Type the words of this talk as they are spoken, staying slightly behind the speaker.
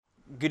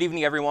Good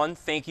evening, everyone.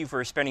 Thank you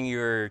for spending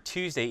your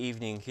Tuesday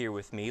evening here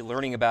with me,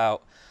 learning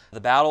about the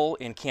battle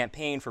and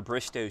campaign for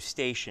Bristoe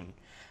Station.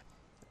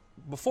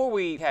 Before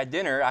we had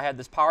dinner, I had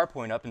this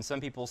PowerPoint up, and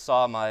some people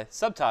saw my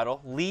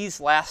subtitle,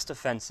 Lee's Last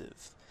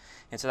Offensive.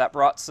 And so that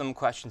brought some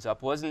questions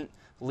up. Wasn't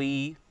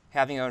Lee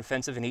having an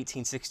offensive in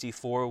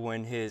 1864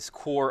 when his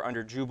corps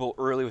under Jubal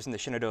Early was in the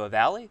Shenandoah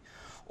Valley,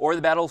 or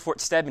the Battle of Fort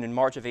Stedman in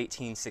March of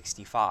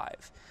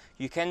 1865?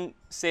 You can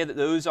say that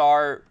those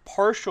are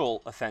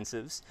partial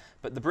offensives,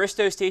 but the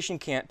Bristoe Station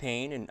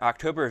campaign in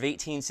October of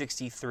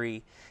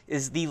 1863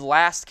 is the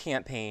last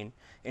campaign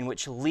in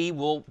which Lee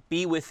will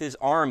be with his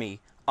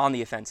army on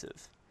the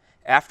offensive.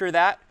 After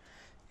that,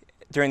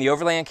 during the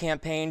Overland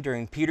Campaign,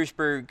 during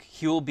Petersburg,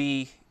 he will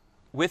be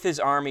with his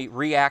army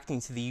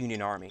reacting to the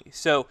Union Army.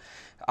 So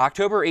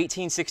October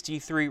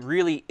 1863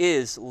 really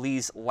is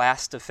Lee's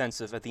last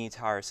offensive of the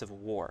entire Civil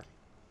War.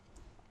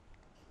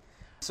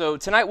 So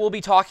tonight we'll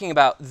be talking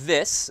about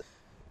this.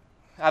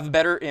 I have a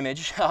better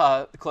image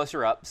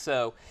closer up.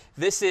 So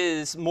this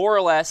is more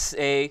or less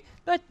a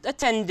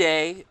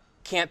 10-day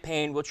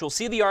campaign, which will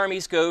see the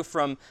armies go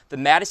from the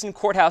Madison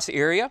Courthouse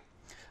area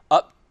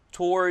up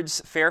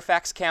towards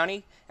Fairfax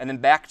County and then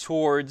back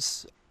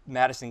towards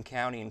Madison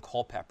County and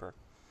Culpeper.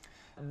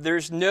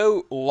 There's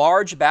no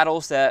large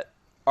battles that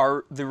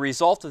are the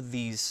result of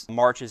these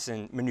marches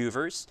and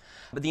maneuvers,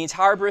 but the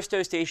entire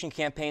Bristoe Station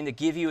campaign, to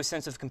give you a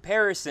sense of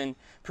comparison,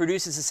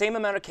 produces the same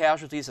amount of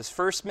casualties as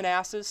 1st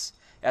Manassas,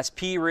 as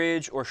Pea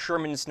Ridge, or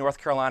Sherman's North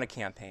Carolina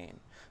campaign.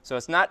 So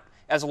it's not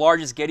as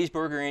large as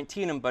Gettysburg or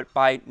Antietam, but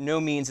by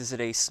no means is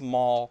it a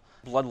small,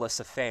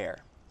 bloodless affair.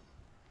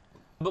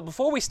 But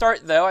before we start,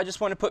 though, I just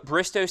want to put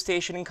Bristoe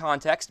Station in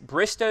context.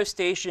 Bristoe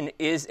Station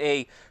is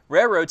a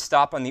railroad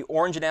stop on the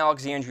Orange and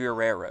Alexandria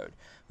Railroad,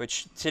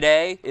 which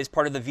today is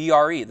part of the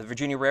VRE, the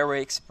Virginia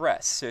Railway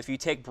Express. So if you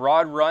take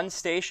Broad Run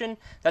Station,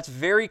 that's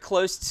very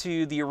close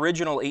to the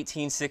original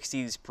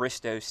 1860s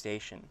Bristoe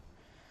Station.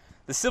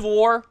 The Civil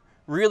War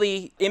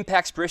really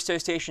impacts Bristoe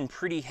Station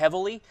pretty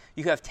heavily.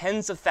 You have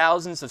tens of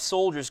thousands of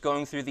soldiers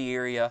going through the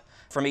area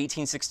from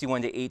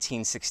 1861 to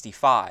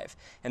 1865.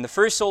 And the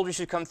first soldiers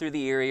who come through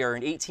the area are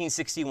in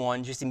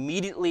 1861, just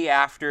immediately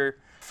after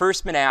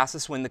 1st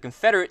Manassas, when the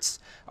Confederates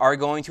are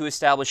going to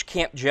establish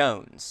Camp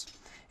Jones.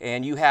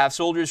 And you have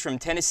soldiers from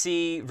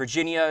Tennessee,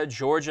 Virginia,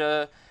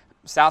 Georgia,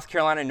 South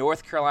Carolina,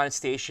 North Carolina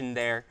stationed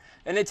there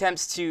in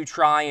attempts to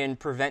try and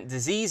prevent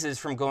diseases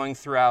from going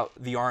throughout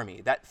the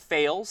army. That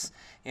fails,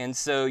 and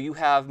so you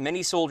have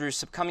many soldiers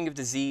succumbing of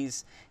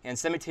disease, and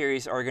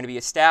cemeteries are going to be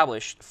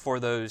established for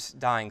those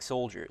dying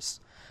soldiers.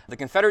 The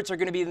Confederates are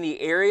going to be in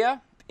the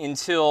area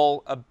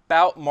until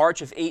about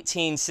March of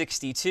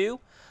 1862,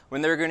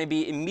 when they're going to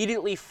be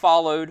immediately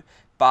followed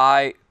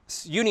by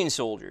Union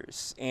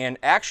soldiers. And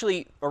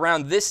actually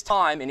around this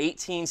time in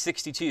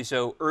 1862,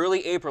 so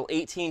early April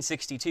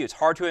 1862, it's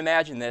hard to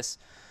imagine this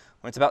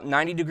when it's about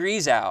 90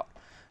 degrees out,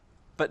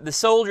 but the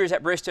soldiers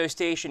at Bristoe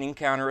Station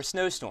encounter a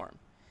snowstorm.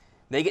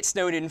 They get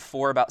snowed in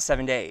for about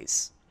 7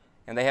 days,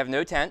 and they have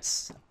no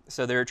tents,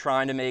 so they're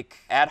trying to make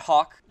ad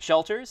hoc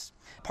shelters.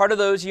 Part of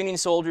those Union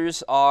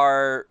soldiers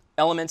are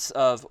elements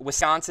of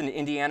Wisconsin and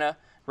Indiana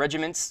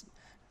regiments,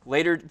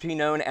 later to be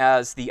known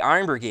as the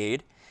Iron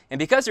Brigade. And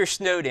because they're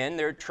snowed in,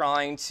 they're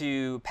trying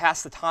to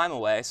pass the time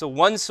away. So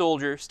one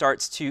soldier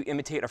starts to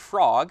imitate a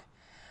frog.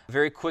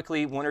 Very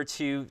quickly, one or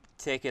two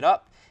take it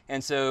up.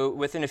 And so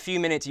within a few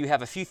minutes, you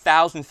have a few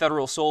thousand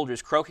Federal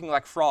soldiers croaking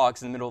like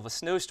frogs in the middle of a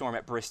snowstorm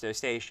at Bristoe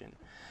Station.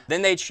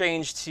 Then they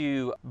change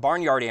to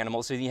barnyard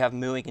animals, so you have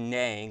mooing and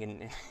neighing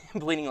and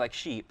bleating like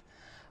sheep.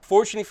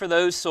 Fortunately for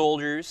those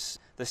soldiers,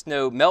 the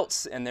snow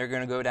melts and they're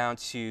going to go down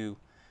to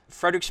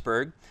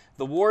Fredericksburg.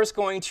 The war is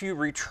going to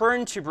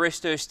return to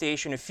Bristoe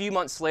Station a few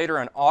months later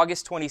on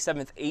August 27,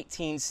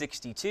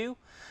 1862,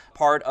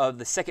 part of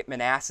the 2nd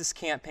Manassas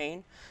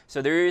campaign.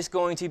 So there is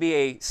going to be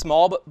a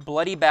small but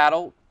bloody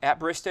battle at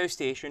Bristoe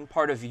Station.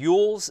 Part of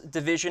Ewell's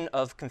division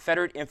of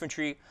Confederate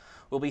infantry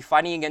will be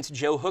fighting against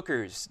Joe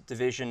Hooker's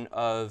division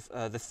of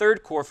the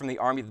 3rd Corps from the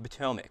Army of the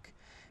Potomac.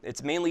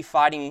 It's mainly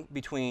fighting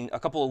between a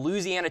couple of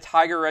Louisiana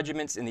Tiger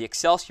regiments in the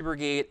Excelsior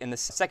Brigade and the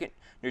 2nd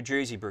New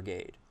Jersey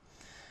Brigade.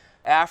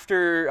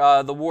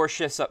 After the war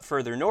shifts up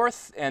further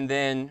north, and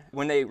then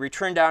when they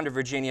return down to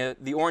Virginia,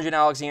 the Orange and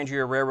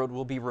Alexandria Railroad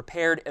will be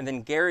repaired and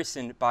then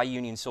garrisoned by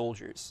Union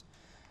soldiers.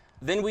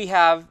 Then we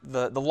have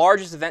the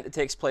largest event that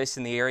takes place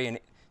in the area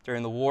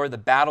during the war, the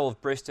Battle of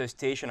Bristoe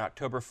Station,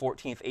 October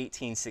 14,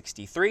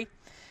 1863.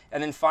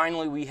 And then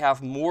finally we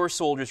have more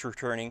soldiers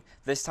returning,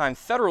 this time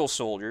Federal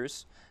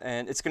soldiers,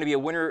 and it's going to be a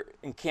winter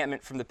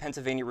encampment from the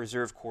Pennsylvania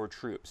Reserve Corps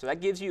troops. So that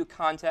gives you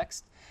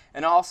context,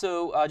 and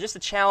also just a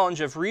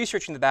challenge of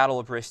researching the Battle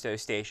of Bristoe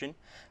Station,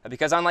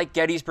 because unlike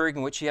Gettysburg,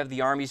 in which you have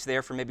the armies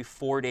there for maybe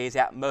 4 days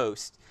at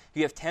most,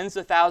 you have tens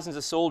of thousands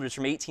of soldiers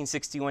from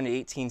 1861 to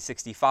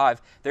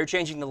 1865. They're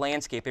changing the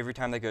landscape every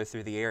time they go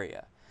through the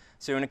area.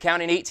 So an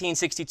account in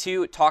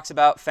 1862, it talks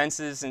about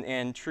fences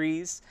and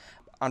trees.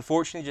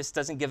 Unfortunately, just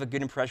doesn't give a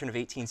good impression of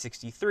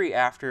 1863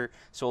 after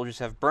soldiers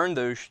have burned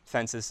those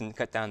fences and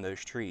cut down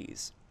those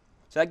trees.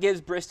 So that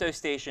gives Bristoe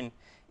Station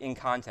in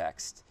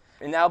context.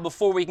 And now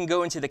before we can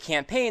go into the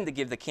campaign, to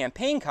give the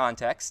campaign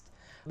context,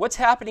 what's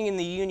happening in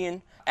the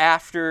Union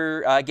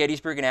after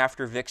Gettysburg and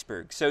after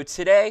Vicksburg? So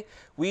today,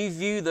 we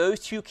view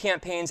those two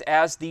campaigns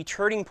as the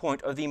turning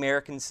point of the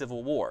American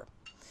Civil War.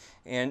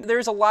 And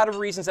there's a lot of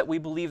reasons that we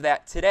believe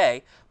that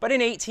today, but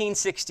in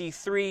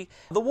 1863,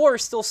 the war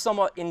is still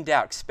somewhat in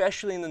doubt,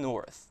 especially in the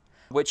North,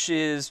 which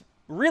is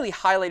really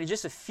highlighted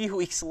just a few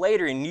weeks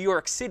later in New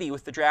York City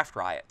with the draft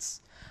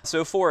riots.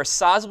 So for a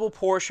sizable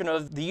portion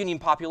of the Union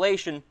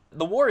population,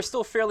 the war is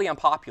still fairly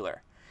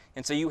unpopular.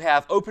 And so you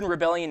have open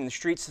rebellion in the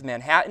streets of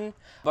Manhattan,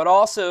 but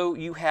also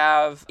you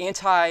have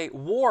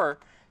anti-war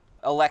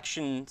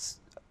elections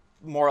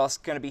more or less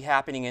going to be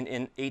happening in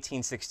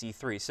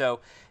 1863. So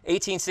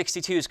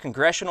 1862 is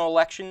congressional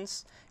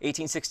elections.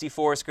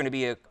 1864 is going to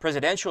be a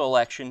presidential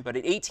election. But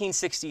in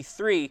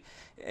 1863,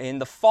 in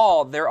the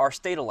fall, there are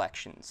state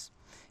elections.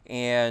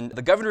 And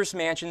the governor's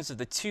mansions of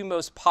the two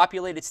most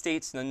populated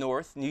states in the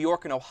North, New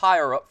York and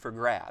Ohio, are up for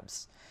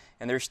grabs.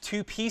 And there's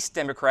two peace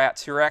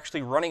Democrats who are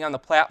actually running on the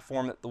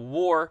platform that the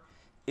war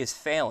is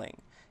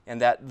failing and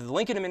that the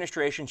Lincoln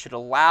administration should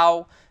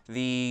allow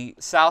the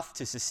South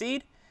to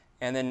secede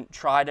and then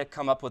try to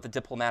come up with a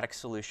diplomatic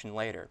solution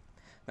later.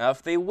 Now,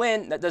 if they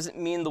win, that doesn't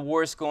mean the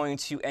war is going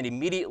to end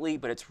immediately,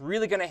 but it's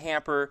really going to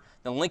hamper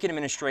the Lincoln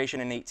administration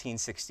in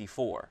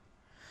 1864.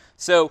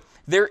 So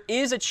there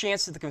is a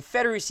chance that the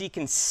Confederacy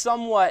can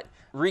somewhat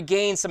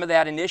regain some of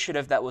that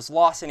initiative that was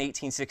lost in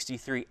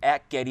 1863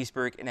 at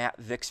Gettysburg and at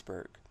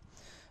Vicksburg.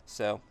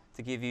 So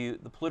to give you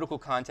the political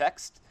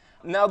context,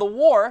 now the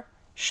war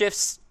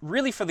shifts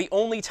really for the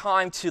only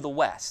time to the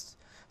west.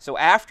 So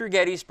after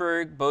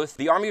Gettysburg, both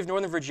the Army of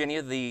Northern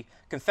Virginia, the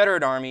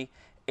Confederate Army,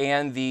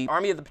 and the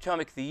Army of the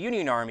Potomac, the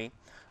Union Army,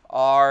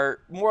 are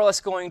more or less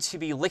going to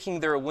be licking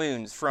their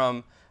wounds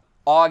from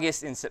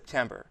August and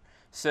September.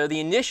 So the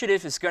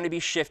initiative is going to be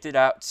shifted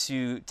out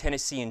to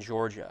Tennessee and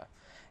Georgia.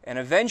 And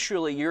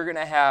eventually you're going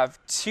to have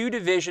two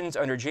divisions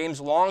under James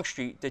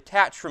Longstreet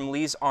detached from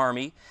Lee's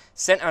army,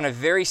 sent on a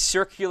very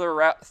circular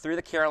route through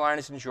the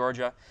Carolinas and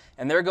Georgia,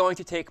 and they're going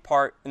to take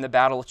part in the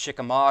Battle of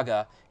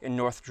Chickamauga in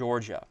North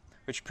Georgia,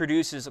 which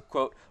produces a,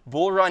 quote,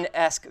 Bull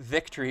Run-esque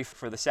victory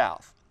for the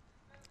South.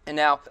 And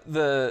now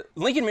the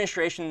Lincoln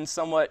administration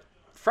somewhat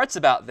frets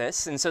about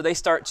this, and so they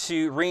start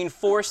to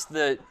reinforce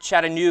the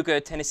Chattanooga,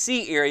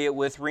 Tennessee area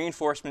with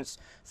reinforcements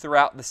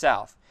throughout the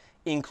South,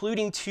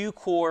 including 2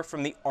 corps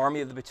from the Army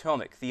of the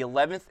Potomac. The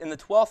 11th and the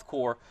 12th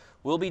Corps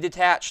will be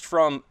detached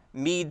from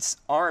Meade's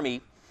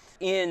army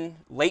in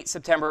late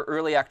September,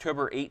 early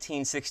October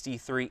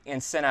 1863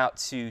 and sent out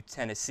to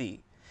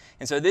Tennessee.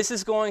 And so this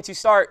is going to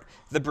start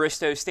the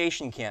Bristoe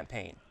Station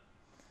campaign.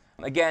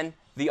 Again,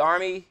 the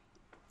Army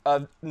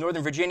of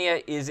Northern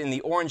Virginia is in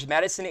the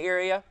Orange-Madison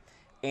area,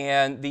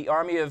 and the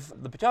Army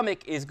of the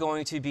Potomac is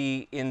going to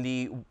be in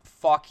the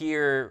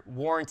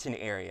Fauquier-Warrenton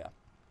area.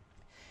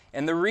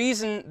 And the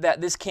reason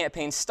that this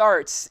campaign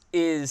starts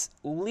is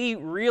Lee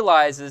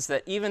realizes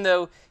that even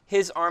though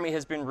his army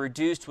has been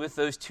reduced with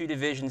those 2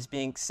 divisions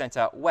being sent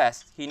out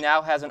west, he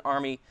now has an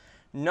army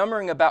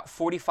numbering about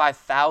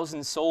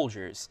 45,000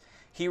 soldiers.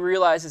 He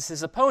realizes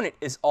his opponent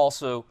is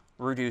also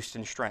reduced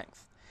in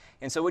strength.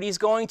 And so what he's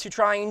going to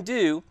try and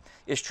do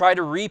is try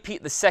to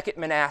repeat the Second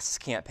Manassas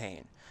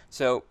campaign.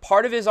 So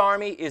part of his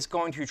army is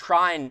going to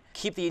try and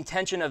keep the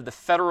attention of the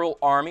Federal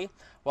Army,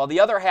 while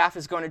the other half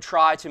is going to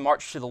try to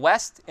march to the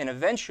west and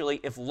eventually,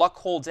 if luck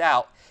holds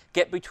out,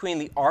 get between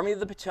the Army of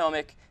the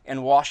Potomac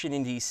and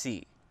Washington,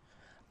 D.C.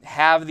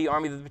 Have the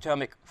Army of the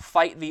Potomac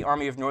fight the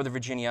Army of Northern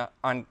Virginia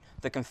on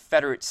the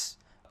Confederates'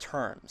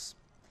 terms.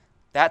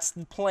 That's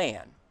the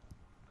plan.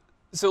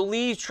 So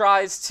Lee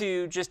tries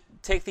to just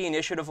take the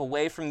initiative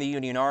away from the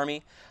Union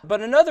Army. But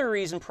another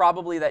reason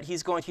probably that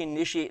he's going to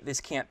initiate this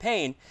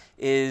campaign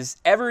is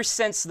ever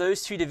since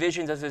those 2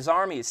 divisions of his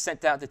army is sent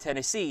down to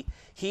Tennessee,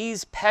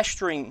 he's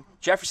pestering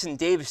Jefferson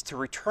Davis to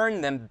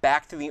return them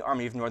back to the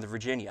Army of Northern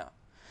Virginia.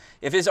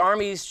 If his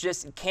army is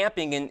just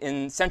camping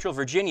in central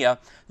Virginia,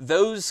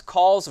 those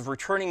calls of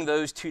returning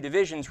those 2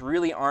 divisions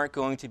really aren't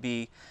going to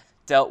be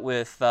dealt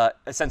with a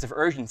sense of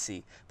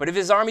urgency. But if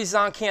his army is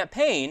on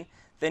campaign,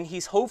 then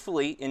he's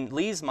hopefully, in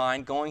Lee's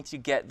mind, going to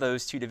get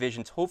those 2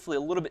 divisions hopefully a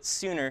little bit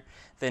sooner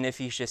than if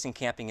he's just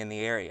encamping in the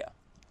area.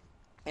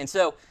 And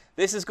so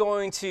this is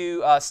going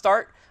to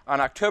start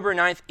on October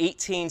 9th,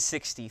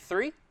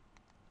 1863.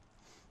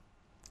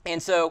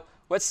 And so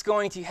what's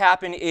going to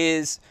happen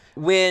is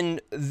when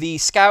the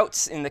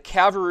scouts and the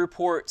cavalry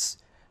reports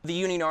the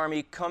Union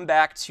Army come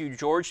back to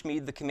George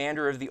Meade, the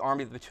commander of the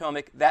Army of the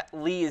Potomac, that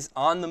Lee is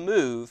on the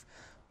move,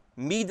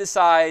 Meade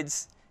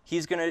decides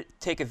he's going to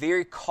take a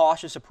very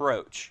cautious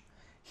approach.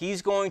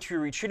 He's going to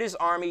retreat his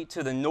army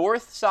to the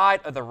north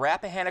side of the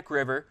Rappahannock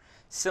River,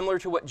 similar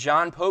to what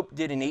John Pope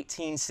did in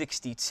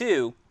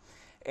 1862,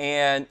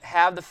 and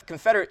have the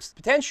Confederates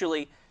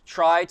potentially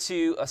try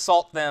to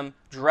assault them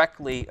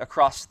directly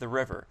across the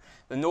river.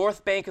 The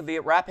north bank of the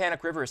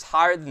Rappahannock River is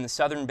higher than the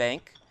southern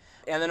bank,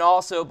 and then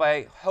also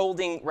by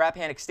holding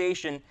Rappahannock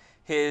Station,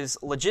 his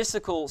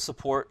logistical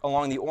support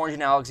along the Orange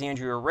and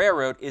Alexandria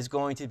Railroad is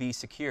going to be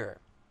secure.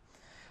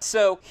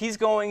 So he's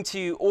going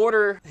to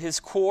order his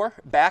corps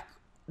back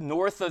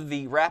north of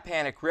the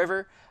Rappahannock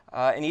River,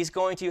 and he's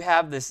going to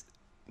have this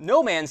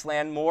no man's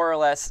land more or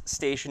less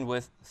stationed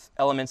with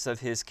elements of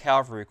his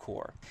cavalry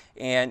corps.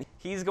 And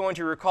he's going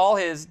to recall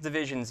his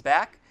divisions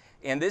back,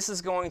 and this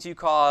is going to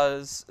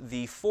cause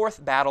the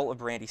Fourth Battle of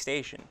Brandy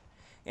Station.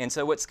 And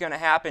so what's going to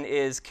happen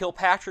is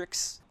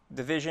Kilpatrick's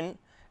division,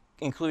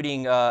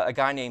 including a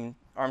guy named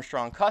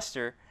Armstrong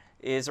Custer,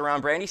 is around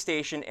Brandy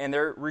Station, and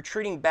they're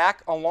retreating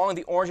back along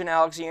the Orange and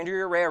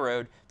Alexandria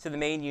Railroad to the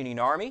main Union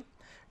Army.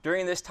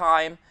 During this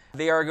time,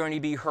 they are going to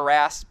be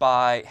harassed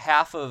by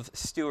half of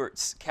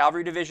Stuart's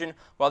cavalry division,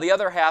 while the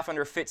other half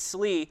under Fitz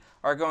Lee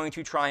are going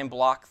to try and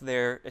block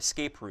their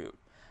escape route.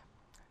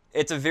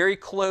 It's a very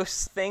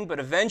close thing, but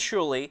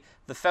eventually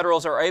the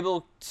Federals are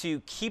able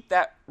to keep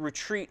that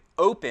retreat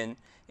open,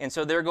 and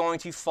so they're going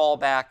to fall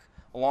back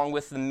along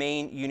with the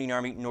main Union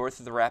Army north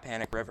of the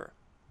Rappahannock River.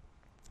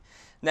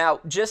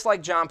 Now, just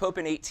like John Pope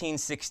in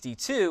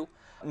 1862,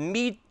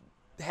 Meade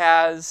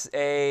has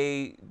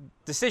a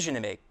decision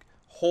to make.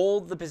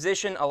 Hold the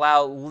position,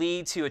 allow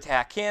Lee to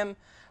attack him,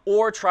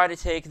 or try to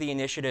take the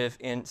initiative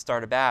and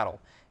start a battle.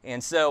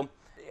 And so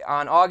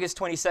on August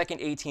 22nd,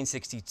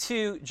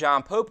 1862,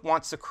 John Pope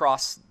wants to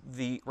cross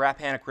the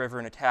Rappahannock River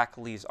and attack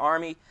Lee's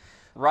army.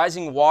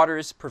 Rising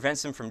waters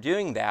prevents him from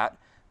doing that,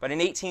 but in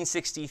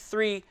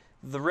 1863,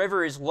 the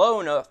river is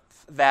low enough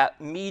that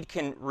Meade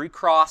can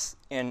recross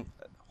and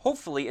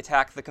hopefully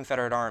attack the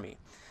Confederate army.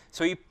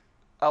 So he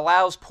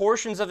allows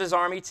portions of his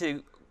army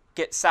to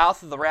get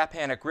south of the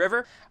Rappahannock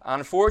River.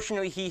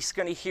 Unfortunately, he's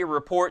going to hear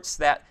reports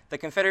that the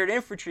Confederate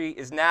infantry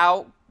is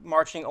now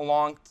marching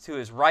along to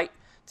his right,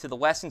 to the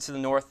west, and to the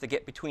north to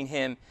get between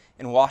him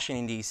and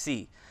Washington,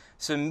 D.C.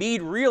 So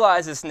Meade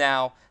realizes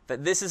now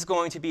that this is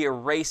going to be a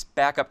race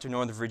back up to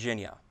Northern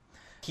Virginia.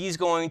 He's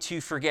going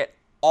to forget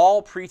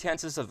all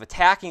pretenses of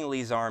attacking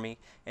Lee's army,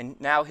 and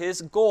now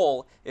his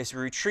goal is to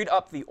retreat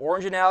up the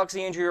Orange and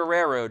Alexandria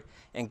Railroad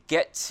and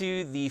get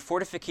to the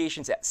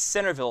fortifications at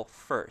Centerville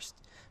first.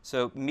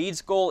 So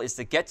Meade's goal is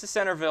to get to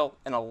Centerville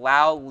and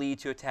allow Lee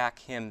to attack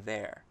him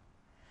there.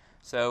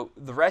 So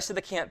the rest of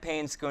the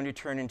campaign is going to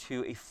turn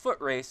into a foot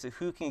race of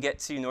who can get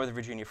to Northern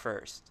Virginia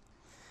first.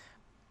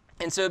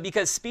 And so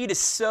because speed is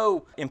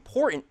so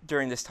important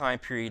during this time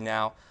period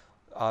now,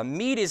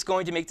 Meade is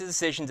going to make the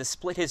decision to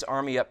split his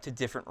army up to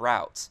different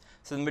routes.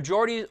 So the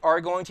majority are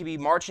going to be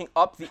marching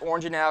up the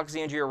Orange and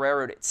Alexandria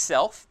Railroad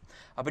itself,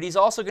 but he's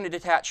also going to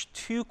detach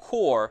two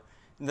corps,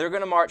 and they're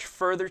going to march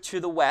further to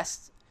the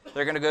west.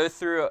 They're going to go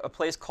through a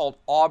place called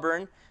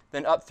Auburn,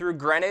 then up through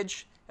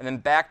Greenwich, and then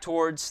back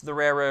towards the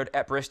railroad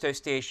at Bristoe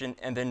Station,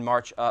 and then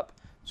march up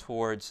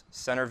towards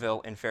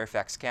Centerville in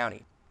Fairfax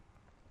County.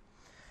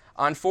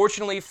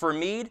 Unfortunately for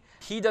Meade,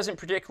 he doesn't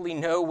particularly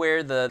know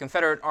where the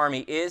Confederate Army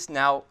is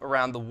now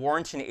around the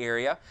Warrenton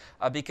area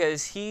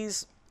because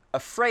he's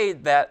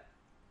afraid that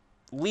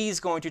Lee's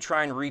going to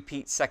try and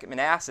repeat 2nd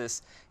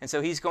Manassas, and so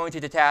he's going to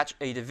detach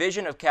a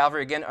division of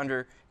cavalry, again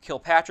under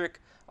Kilpatrick,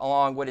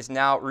 along what is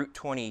now Route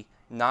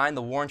 29,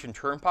 the Warrenton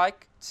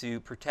Turnpike, to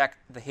protect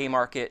the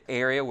Haymarket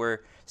area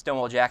where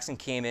Stonewall Jackson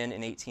came in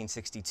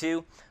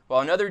 1862,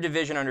 while another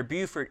division under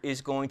Buford is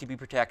going to be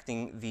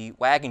protecting the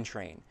wagon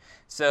train.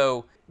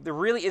 So there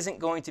really isn't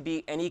going to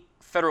be any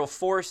Federal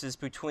forces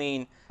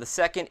between the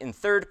 2nd and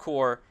 3rd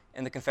Corps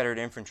and the Confederate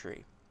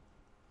infantry.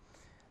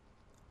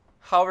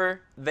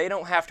 However, they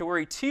don't have to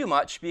worry too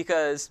much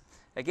because,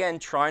 again,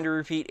 trying to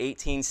repeat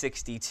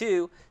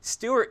 1862,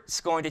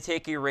 Stuart's going to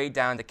take a raid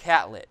down to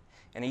Catlett.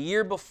 And a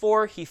year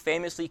before, he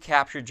famously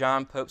captured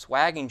John Pope's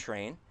wagon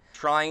train.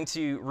 Trying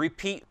to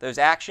repeat those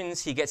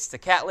actions, he gets to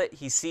Catlett.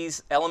 He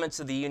sees elements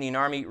of the Union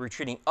Army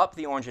retreating up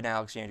the Orange and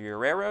Alexandria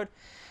Railroad.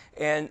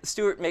 And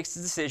Stuart makes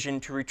the decision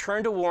to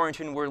return to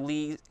Warrenton, where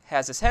Lee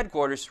has his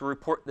headquarters, to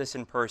report this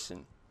in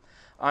person.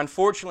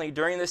 Unfortunately,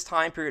 during this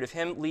time period of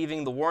him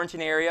leaving the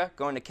Warrenton area,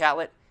 going to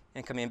Catlett,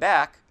 and coming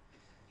back,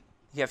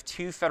 you have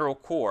two Federal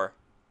corps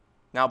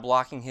now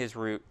blocking his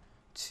route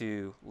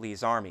to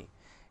Lee's army.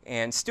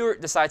 And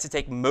Stuart decides to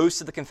take most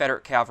of the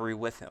Confederate cavalry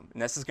with him,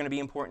 and this is going to be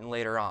important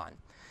later on.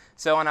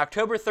 So on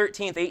October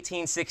 13th,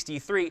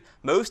 1863,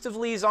 most of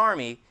Lee's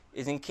army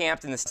is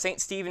encamped in the St.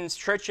 Stephen's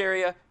Church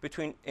area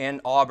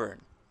and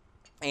Auburn.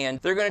 And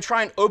they're going to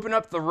try and open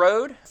up the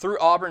road through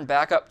Auburn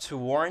back up to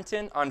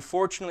Warrenton.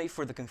 Unfortunately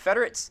for the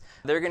Confederates,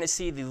 they're going to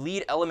see the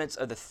lead elements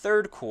of the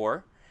 3rd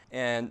Corps,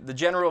 and the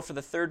general for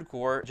the 3rd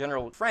Corps,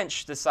 General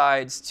French,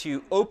 decides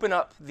to open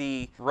up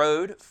the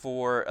road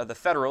for the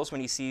Federals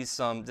when he sees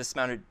some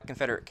dismounted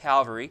Confederate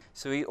cavalry.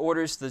 So he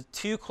orders the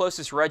two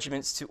closest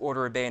regiments to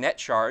order a bayonet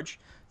charge.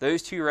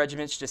 Those two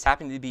regiments just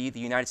happen to be the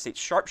United States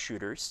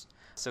sharpshooters,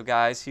 so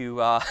guys who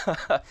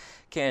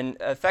can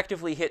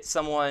effectively hit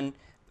someone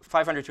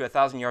 500 to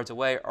 1,000 yards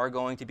away are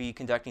going to be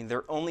conducting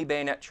their only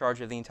bayonet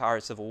charge of the entire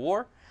Civil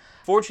War.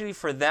 Fortunately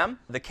for them,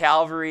 the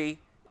cavalry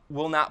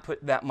will not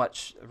put that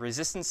much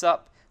resistance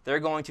up. they're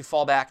going to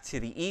fall back to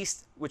the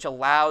east, which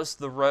allows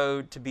the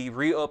road to be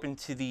reopened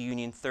to the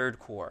Union 3rd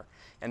Corps.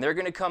 And they're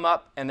going to come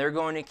up and they're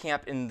going to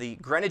camp in the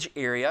Greenwich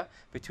area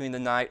between the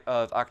night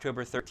of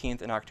October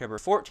 13th and October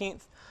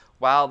 14th,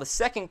 while the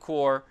 2nd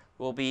Corps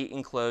will be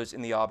enclosed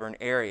in the Auburn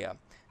area.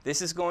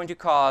 This is going to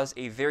cause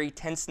a very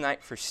tense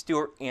night for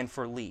Stuart and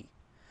for Lee.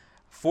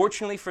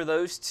 Fortunately for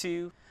those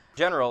two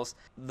generals,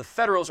 the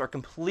Federals are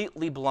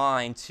completely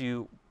blind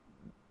to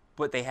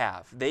what they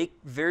have. They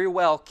very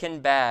well can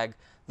bag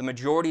the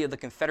majority of the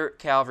Confederate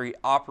cavalry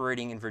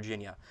operating in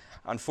Virginia.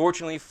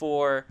 Unfortunately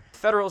for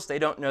Federals, they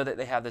don't know that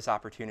they have this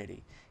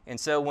opportunity. And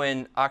so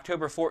when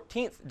October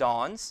 14th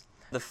dawns,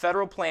 the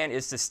Federal plan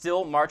is to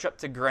still march up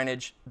to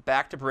Greenwich,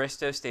 back to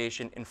Bristoe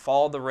Station, and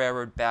follow the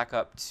railroad back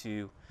up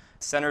to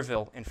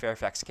Centerville in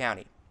Fairfax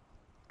County.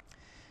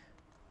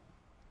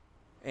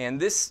 And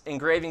this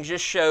engraving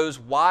just shows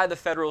why the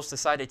Federals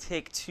decided to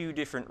take two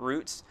different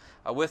routes.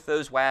 With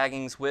those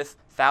wagons, with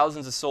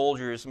thousands of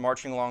soldiers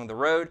marching along the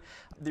road,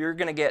 you're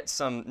going to get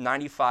some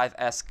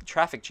 95-esque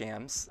traffic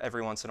jams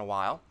every once in a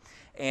while.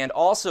 And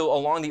also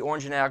along the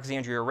Orange and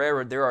Alexandria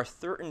Railroad, there are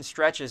certain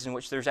stretches in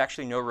which there's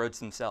actually no roads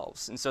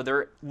themselves. And so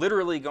they're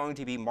literally going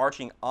to be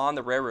marching on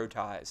the railroad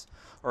ties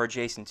or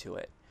adjacent to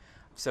it.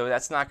 So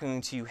that's not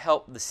going to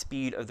help the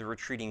speed of the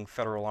retreating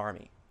Federal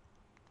Army.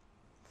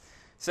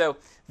 So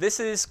this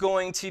is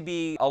going to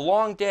be a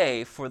long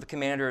day for the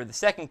commander of the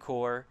 2nd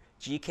Corps,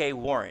 G.K.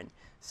 Warren.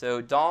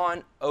 So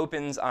dawn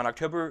opens on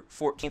October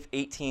 14th,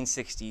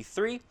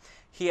 1863.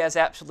 He has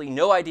absolutely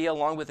no idea,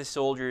 along with his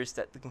soldiers,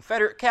 that the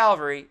Confederate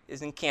cavalry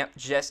is encamped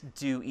just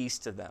due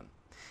east of them.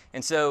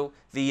 And so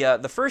the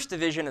 1st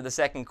Division of the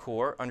 2nd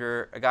Corps,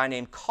 under a guy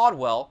named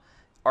Caldwell,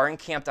 are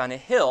encamped on a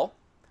hill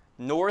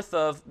north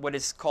of what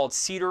is called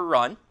Cedar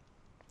Run.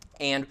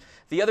 And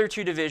the other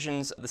two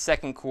divisions of the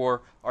 2nd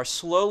Corps are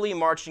slowly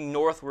marching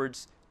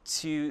northwards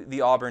to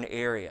the Auburn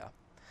area.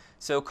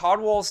 So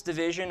Caldwell's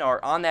division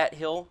are on that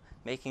hill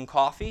making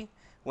coffee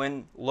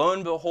when, lo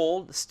and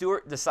behold,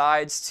 Stuart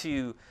decides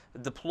to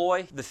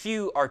deploy the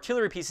few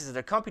artillery pieces that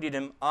accompanied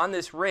him on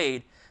this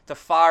raid to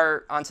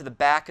fire onto the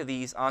back of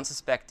these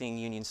unsuspecting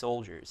Union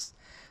soldiers.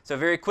 So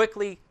very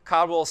quickly,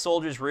 Caldwell's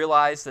soldiers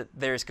realize that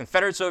there's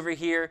Confederates over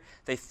here.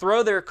 They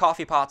throw their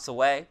coffee pots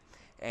away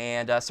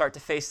and start to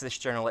face this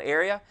general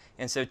area.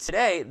 And so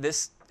today,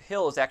 this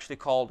hill is actually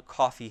called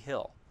Coffee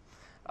Hill.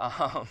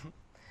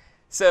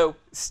 So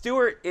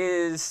Stuart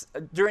is,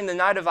 during the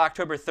night of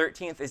October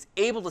 13th, is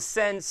able to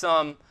send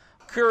some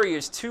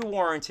couriers to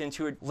Warrenton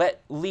to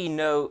let Lee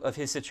know of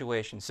his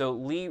situation. So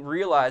Lee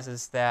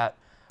realizes that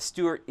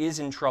Stuart is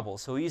in trouble.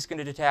 So he's going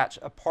to detach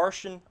a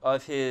portion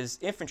of his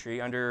infantry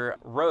under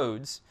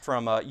Rhodes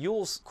from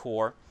Ewell's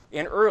corps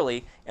and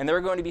Early, and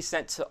they're going to be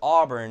sent to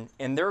Auburn,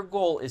 and their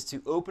goal is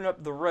to open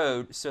up the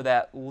road so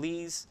that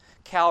Lee's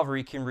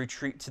cavalry can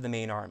retreat to the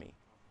main army.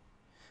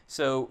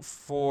 So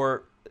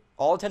for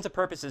all intents and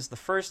purposes, the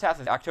first half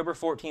of October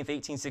 14th,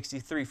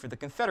 1863 for the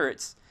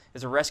Confederates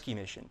is a rescue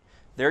mission.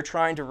 They're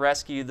trying to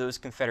rescue those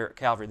Confederate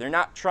cavalry. They're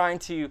not trying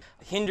to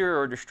hinder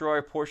or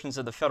destroy portions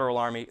of the Federal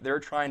Army. They're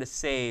trying to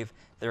save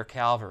their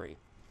cavalry.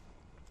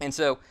 And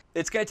so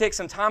it's going to take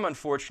some time,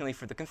 unfortunately,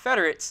 for the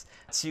Confederates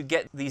to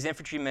get these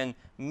infantrymen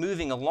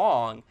moving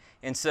along.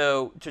 And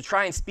so to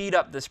try and speed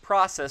up this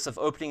process of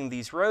opening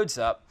these roads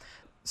up,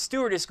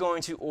 Stuart is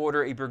going to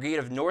order a brigade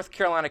of North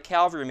Carolina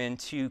cavalrymen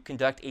to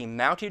conduct a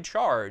mounted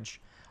charge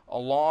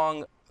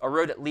along a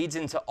road that leads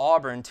into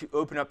Auburn to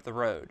open up the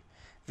road.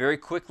 Very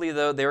quickly,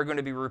 though, they're going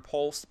to be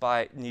repulsed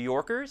by New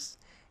Yorkers,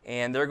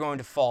 and they're going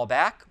to fall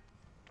back.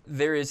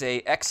 There is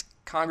an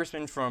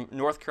ex-congressman from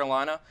North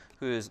Carolina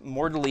who is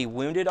mortally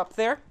wounded up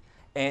there,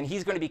 and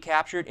he's going to be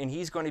captured, and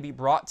he's going to be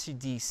brought to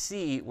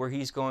D.C., where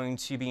he's going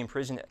to be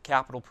imprisoned at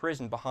Capitol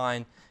Prison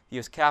behind the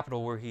U.S.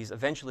 Capitol, where he's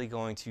eventually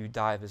going to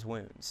die of his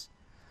wounds.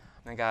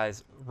 That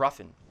guy's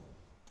roughing.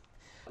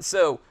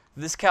 So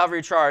this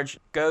cavalry charge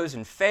goes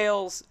and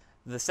fails.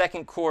 The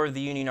 2nd Corps of the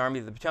Union Army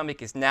of the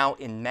Potomac is now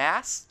en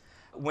masse.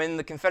 When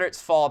the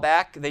Confederates fall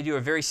back, they do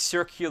a very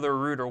circular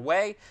route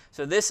away.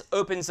 So this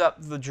opens up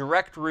the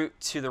direct route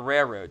to the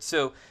railroad.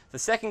 So the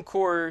 2nd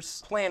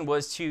Corps' plan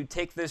was to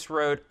take this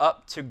road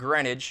up to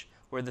Greenwich,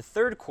 where the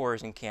 3rd Corps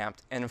is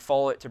encamped, and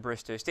follow it to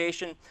Bristoe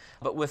Station.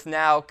 But with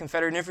now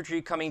Confederate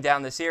infantry coming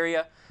down this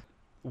area,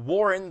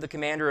 Warren, the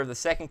commander of the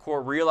 2nd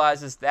Corps,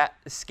 realizes that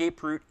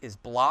escape route is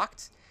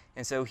blocked,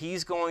 and so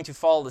he's going to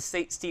follow the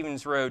St.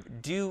 Stephen's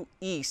Road due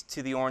east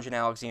to the Orange and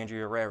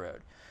Alexandria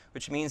Railroad,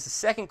 which means the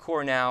 2nd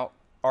Corps now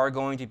are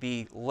going to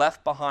be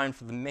left behind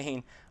for the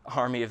main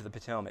Army of the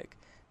Potomac.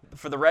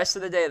 For the rest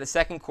of the day, the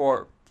 2nd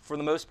Corps, for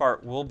the most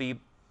part, will be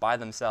by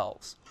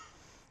themselves.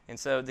 And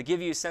so to give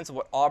you a sense of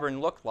what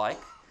Auburn looked like,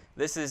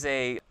 this is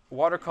a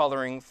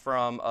watercoloring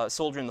from a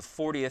soldier in the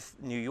 40th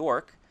New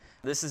York.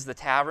 This is the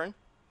tavern.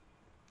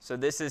 So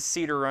this is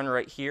Cedar Run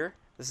right here.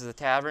 This is a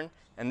tavern,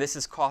 and this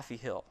is Coffee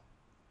Hill.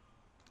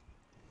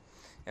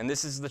 And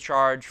this is the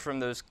charge from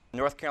those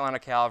North Carolina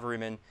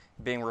cavalrymen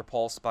being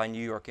repulsed by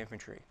New York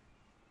infantry.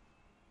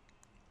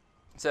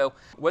 So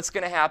what's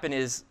going to happen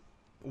is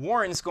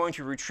Warren's going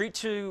to retreat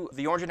to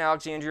the Orange and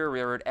Alexandria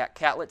Railroad at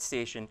Catlett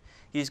Station.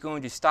 He's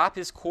going to stop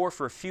his corps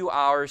for a few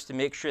hours to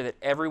make sure that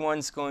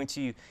everyone's going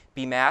to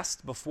be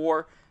masked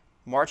before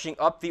marching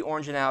up the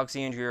Orange and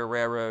Alexandria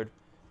Railroad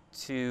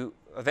to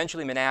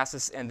eventually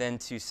Manassas and then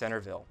to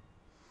Centerville.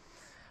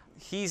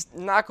 He's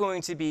not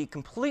going to be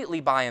completely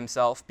by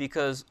himself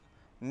because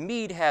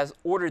Meade has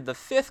ordered the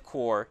 5th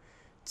Corps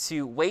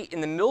to wait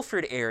in the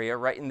Milford area,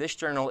 right in this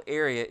general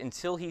area,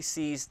 until he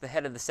sees the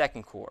head of the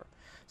 2nd Corps.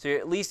 So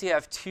at least you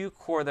have 2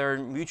 corps that are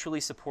mutually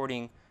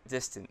supporting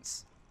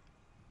distance.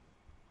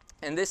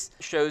 And this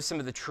shows some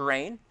of the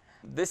terrain.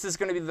 This is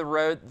going to be the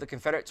road the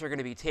Confederates are going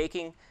to be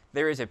taking.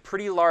 There is a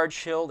pretty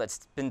large hill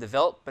that's been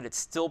developed, but it's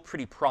still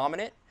pretty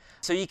prominent.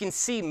 So you can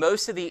see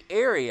most of the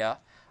area.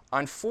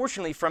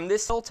 Unfortunately, from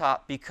this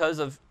hilltop, because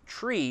of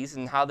trees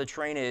and how the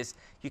terrain is,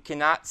 you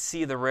cannot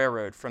see the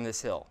railroad from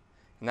this hill.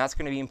 And that's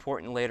going to be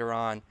important later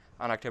on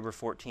October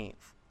 14th.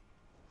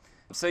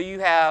 So you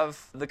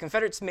have the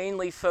Confederates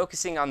mainly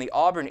focusing on the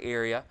Auburn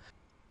area,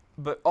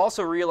 but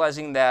also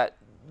realizing that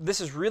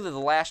this is really the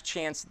last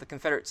chance that the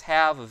Confederates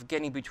have of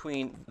getting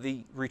between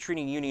the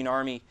retreating Union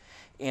Army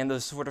and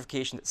those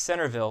fortifications at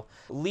Centerville.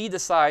 Lee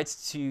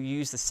decides to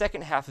use the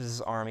second half of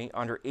his army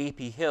under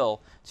A.P. Hill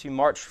to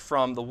march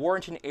from the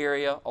Warrenton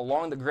area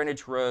along the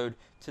Greenwich Road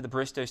to the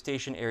Bristoe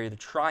Station area to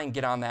try and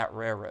get on that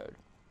railroad.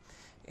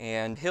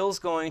 And Hill's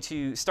going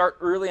to start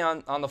early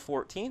on the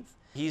 14th.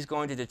 He's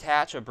going to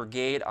detach a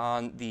brigade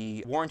on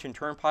the Warrenton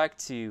Turnpike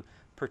to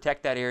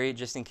protect that area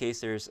just in case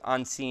there's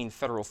unseen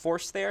federal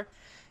force there.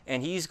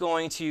 And he's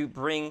going to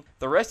bring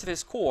the rest of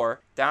his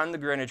corps down the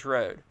Greenwich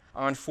Road.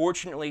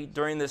 Unfortunately,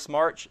 during this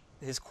march,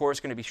 his corps is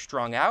going to be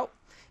strung out,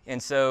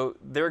 and so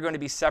they're going to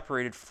be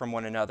separated from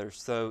one another.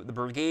 So the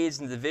brigades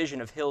and the division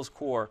of Hill's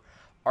corps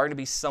are going to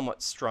be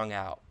somewhat strung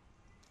out.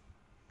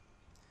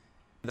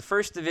 The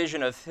 1st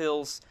Division of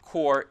Hill's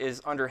corps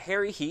is under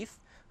Harry Heath,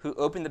 who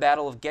opened the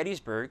Battle of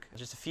Gettysburg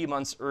just a few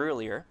months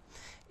earlier,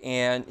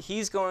 and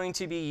he's going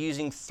to be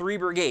using 3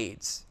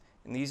 brigades.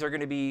 And these are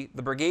going to be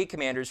the brigade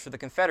commanders for the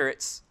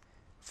Confederates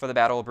for the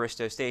Battle of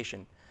Bristoe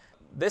Station.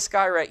 This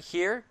guy right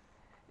here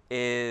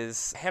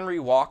is Henry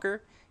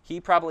Walker. He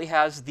probably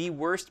has the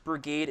worst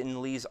brigade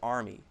in Lee's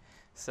army.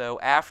 So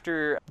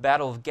after the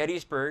Battle of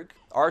Gettysburg,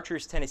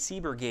 Archer's Tennessee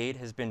Brigade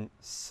has been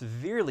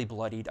severely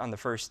bloodied on the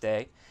 1st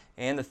day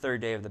and the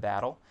 3rd day of the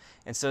battle.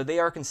 And so they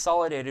are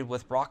consolidated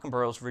with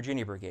Brockenborough's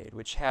Virginia Brigade,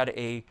 which had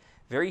a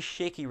very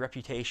shaky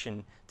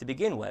reputation to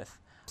begin with.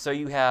 So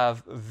you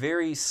have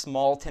very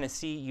small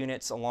Tennessee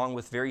units along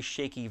with very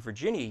shaky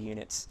Virginia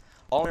units,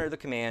 all under the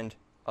command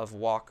of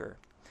Walker.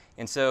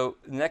 And so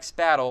the next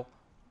battle,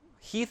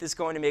 Heath is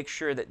going to make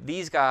sure that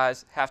these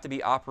guys have to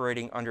be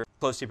operating under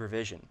close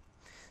supervision.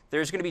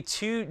 There's going to be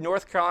 2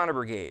 North Carolina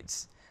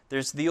brigades.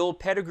 There's the old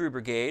Pettigrew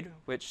Brigade,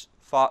 which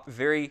fought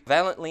very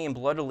violently and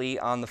bloodily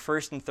on the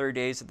 1st and 3rd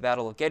days of the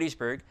Battle of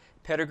Gettysburg.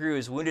 Pettigrew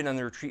is wounded on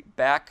the retreat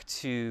back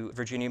to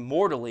Virginia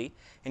mortally,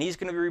 and he's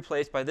going to be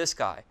replaced by this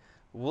guy,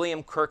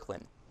 William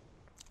Kirkland.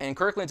 And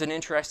Kirkland's an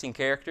interesting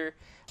character.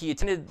 He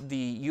attended the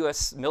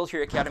U.S.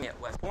 Military Academy at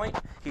West Point.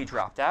 He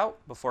dropped out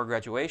before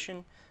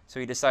graduation, so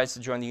he decides to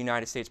join the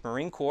United States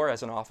Marine Corps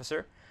as an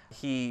officer.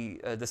 He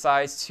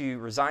decides to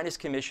resign his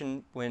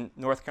commission when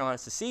North Carolina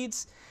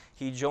secedes.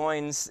 He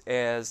joins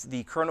as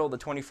the colonel of the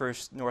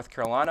 21st North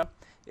Carolina,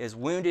 is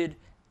wounded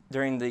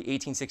during the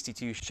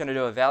 1862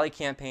 Shenandoah Valley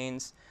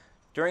campaigns.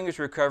 During his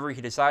recovery,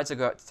 he decides to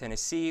go out to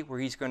Tennessee, where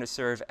he's going to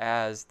serve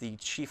as the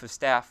chief of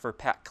staff for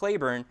Pat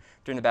Claiborne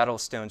during the Battle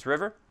of Stones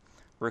River.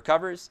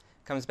 Recovers,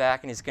 comes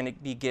back, and is going to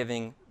be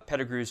giving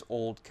Pettigrew's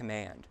old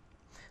command.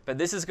 But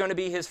this is going to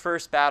be his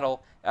first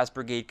battle as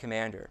brigade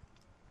commander.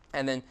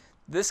 And then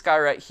this guy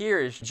right here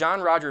is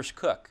John Rogers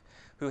Cook,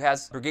 who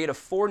has a brigade of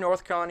 4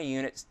 North Carolina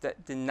units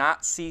that did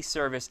not see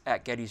service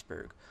at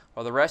Gettysburg.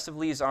 While the rest of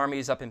Lee's army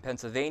is up in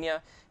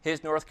Pennsylvania,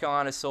 his North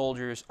Carolina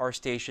soldiers are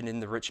stationed in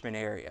the Richmond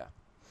area.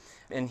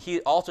 And he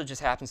also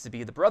just happens to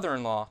be the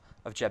brother-in-law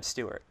of Jeb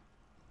Stuart.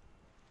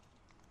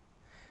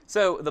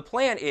 So the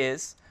plan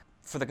is,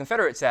 for the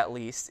Confederates at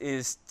least,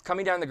 is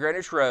coming down the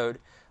Greenwich Road.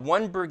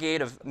 1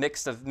 brigade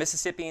mixed of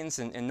Mississippians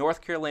and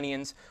North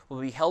Carolinians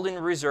will be held in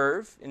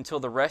reserve until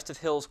the rest of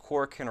Hill's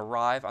corps can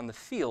arrive on the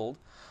field,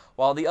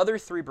 while the other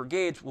 3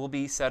 brigades will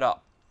be set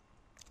up.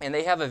 And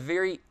they have a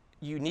very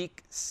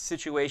unique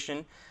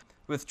situation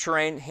with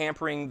terrain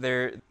hampering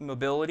their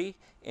mobility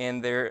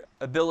and their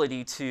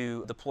ability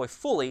to deploy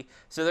fully.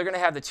 So they're going to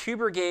have the 2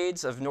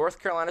 brigades of North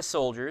Carolina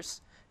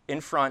soldiers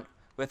in front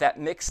with that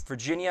mixed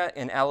Virginia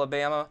and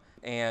Alabama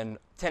and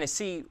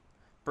Tennessee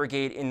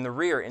brigade in the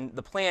rear. And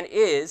the plan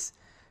is,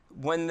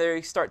 when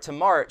they start to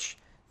march,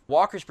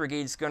 Walker's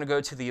brigade is going to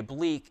go to the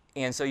oblique,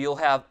 and so you'll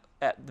have,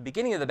 at the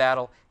beginning of the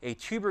battle, a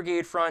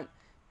 2-brigade front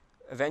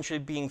eventually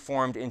being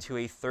formed into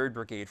a 3rd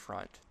brigade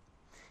front.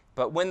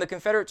 But when the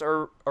Confederates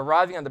are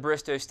arriving on the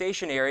Bristoe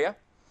Station area,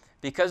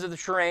 because of the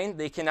terrain,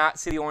 they cannot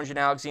see the Orange and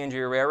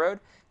Alexandria Railroad.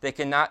 They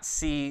cannot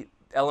see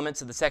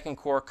elements of the 2nd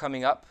Corps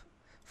coming up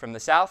from the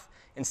south.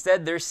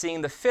 Instead, they're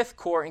seeing the 5th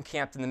Corps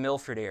encamped in the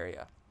Milford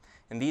area.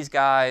 And these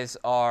guys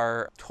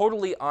are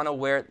totally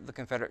unaware that the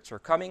Confederates are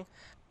coming.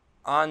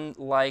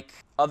 Unlike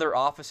other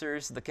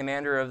officers, the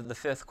commander of the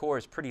 5th Corps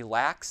is pretty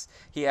lax.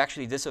 He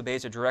actually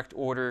disobeys a direct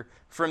order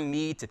from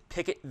me to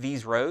picket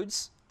these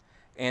roads.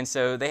 And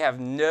so they have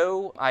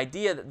no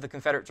idea that the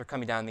Confederates are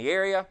coming down the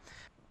area.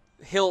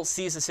 Hill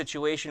sees the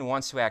situation,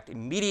 wants to act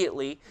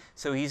immediately,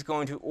 so he's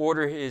going to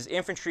order his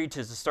infantry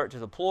to start to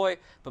deploy.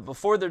 But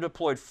before they're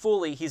deployed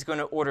fully, he's going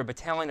to order a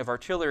battalion of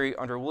artillery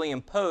under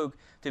William Pogue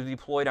to be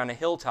deployed on a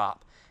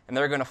hilltop. And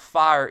they're going to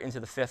fire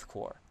into the 5th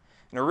Corps.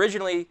 And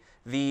originally,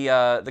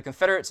 the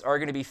Confederates are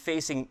going to be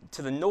facing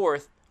to the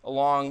north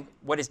along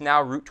what is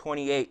now Route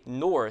 28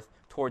 north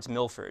towards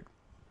Milford.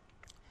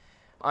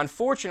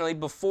 Unfortunately,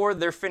 before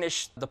they're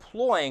finished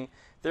deploying,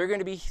 they're going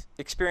to be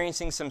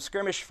experiencing some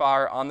skirmish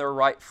fire on their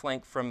right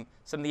flank from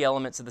some of the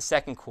elements of the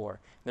 2nd Corps.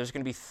 There's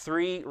going to be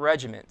 3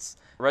 regiments,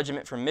 a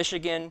regiment from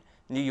Michigan,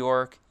 New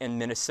York, and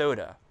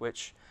Minnesota,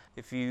 which,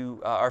 if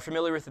you are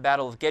familiar with the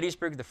Battle of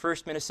Gettysburg, the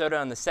 1st Minnesota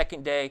on the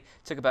 2nd day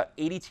took about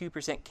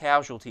 82%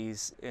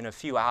 casualties in a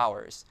few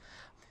hours.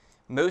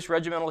 Most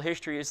regimental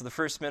history is the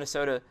 1st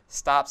Minnesota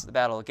stops at the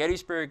Battle of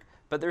Gettysburg,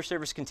 but their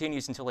service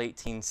continues until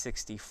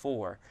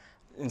 1864.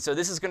 And so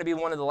this is going to be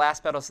one of the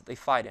last battles that they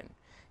fight in.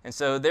 And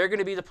so they're going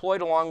to be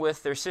deployed along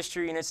with their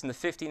sister units in the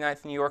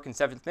 59th New York and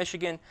 7th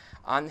Michigan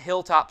on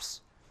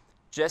hilltops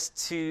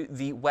just to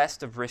the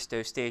west of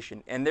Bristoe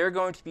Station. And they're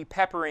going to be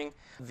peppering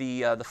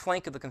the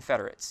flank of the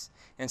Confederates.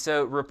 And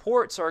so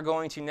reports are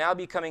going to now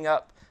be coming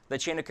up the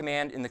chain of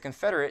command in the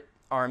Confederate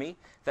Army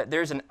that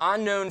there's an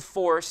unknown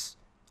force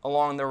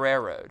along the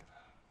railroad.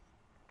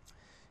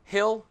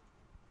 Hill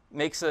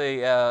makes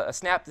a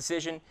snap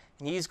decision,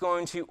 and he's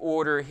going to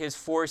order his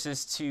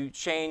forces to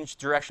change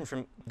direction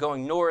from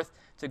going north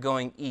to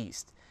going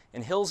east.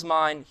 In Hill's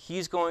mind,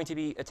 he's going to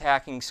be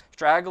attacking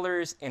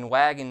stragglers and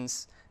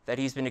wagons that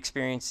he's been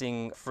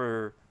experiencing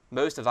for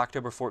most of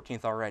October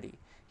 14th already.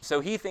 So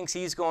he thinks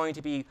he's going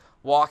to be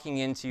walking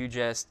into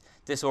just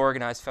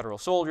disorganized Federal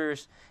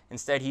soldiers.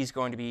 Instead, he's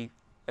going to be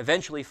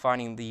eventually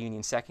fighting the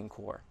Union 2nd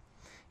Corps.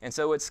 And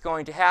so what's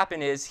going to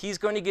happen is he's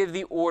going to give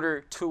the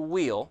order to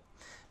wheel.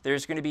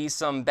 There's going to be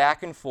some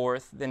back and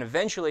forth. Then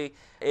eventually,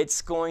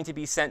 it's going to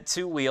be sent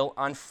to wheel.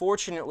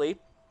 Unfortunately,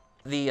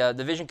 the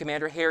division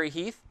commander, Harry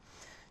Heath,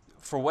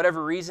 for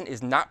whatever reason,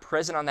 is not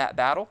present on that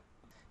battle.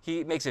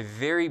 He makes a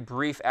very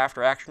brief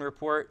after-action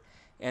report,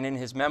 and in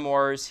his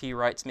memoirs, he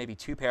writes maybe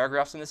 2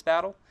 paragraphs in this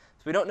battle.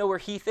 So we don't know where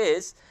Heath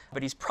is,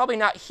 but he's probably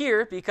not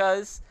here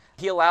because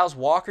he allows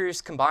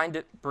Walker's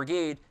combined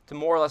brigade to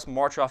more or less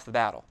march off the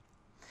battle.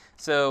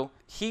 So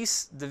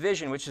Heath's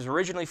division, which is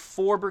originally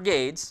 4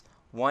 brigades,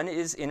 1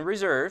 is in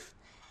reserve,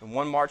 and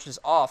 1 marches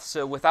off.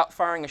 So without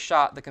firing a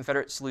shot, the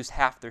Confederates lose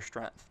half their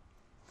strength.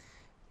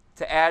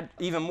 To add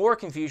even more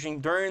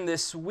confusion, during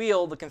this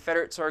wheel, the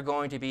Confederates are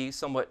going to be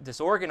somewhat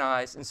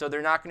disorganized, and so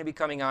they're not going to be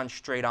coming on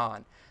straight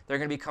on. They're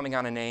going to be coming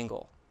on an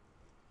angle.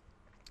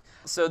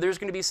 So there's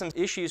going to be some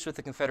issues with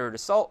the Confederate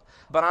assault,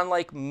 but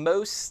unlike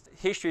most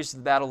histories of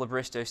the Battle of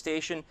Bristoe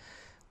Station,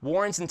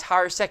 Warren's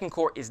entire 2nd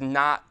Corps is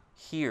not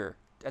here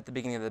at the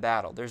beginning of the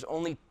battle. There's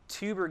only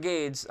 2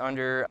 brigades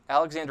under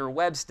Alexander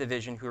Webb's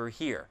division who are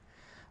here.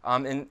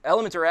 And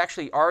elements are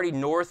actually already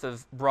north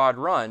of Broad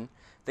Run.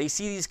 They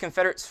see these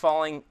Confederates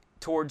falling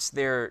towards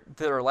their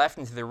left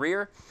and to the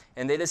rear,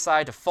 and they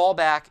decide to fall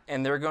back,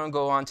 and they're going to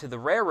go onto the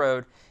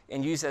railroad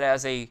and use it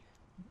as a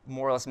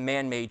more or less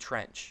man-made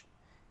trench.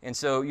 And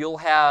so you'll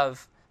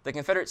have the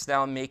Confederates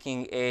now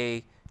making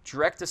a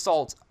direct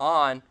assault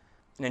on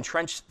an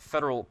entrenched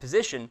Federal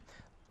position,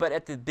 but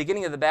at the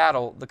beginning of the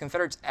battle, the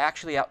Confederates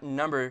actually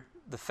outnumber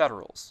the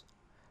Federals.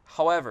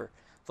 However,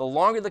 the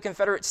longer the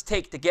Confederates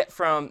take to get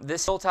from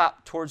this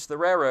hilltop towards the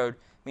railroad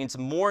means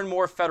more and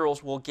more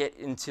Federals will get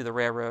into the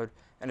railroad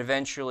and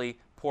eventually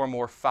pour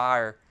more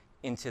fire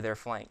into their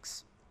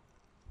flanks.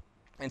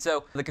 And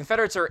so the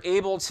Confederates are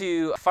able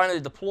to finally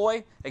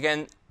deploy.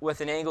 Again,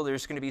 with an angle,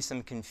 there's going to be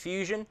some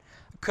confusion.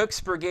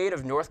 Cook's brigade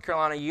of North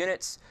Carolina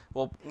units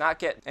will not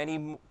get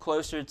any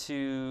closer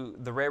to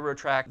the railroad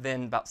track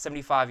than about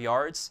 75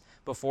 yards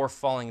before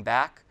falling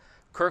back.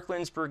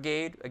 Kirkland's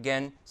brigade,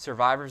 again,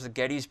 survivors of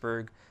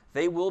Gettysburg,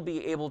 they will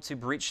be able to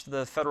breach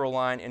the Federal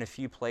line in a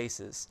few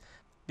places.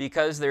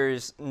 Because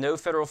there's no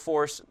Federal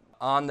force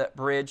on the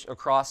bridge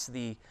across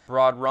the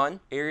Broad Run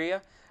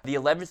area, the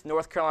 11th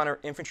North Carolina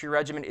Infantry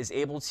Regiment is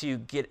able to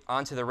get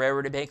onto the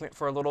railroad embankment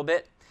for a little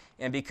bit.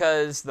 And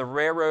because the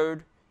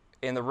railroad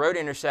and the road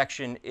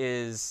intersection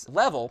is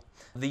level,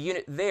 the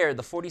unit there,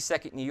 the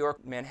 42nd New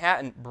York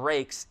Manhattan,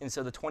 breaks, and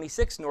so the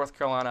 26th North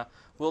Carolina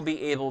will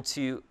be able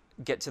to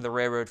get to the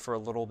railroad for a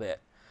little bit.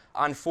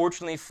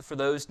 Unfortunately for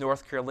those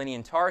North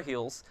Carolinian Tar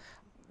Heels,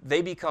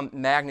 they become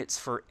magnets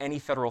for any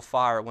Federal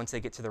fire once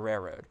they get to the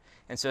railroad.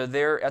 And so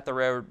they're at the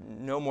railroad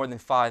no more than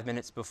 5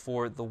 minutes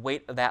before the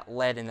weight of that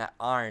lead and that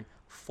iron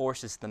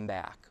forces them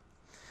back.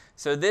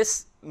 So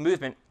this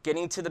movement,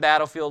 getting to the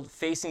battlefield,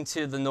 facing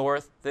to the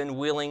north, then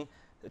wheeling,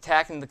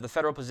 attacking the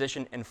Federal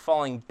position, and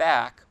falling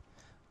back,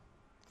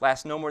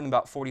 lasts no more than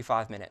about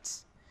 45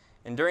 minutes.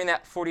 And during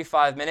that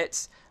 45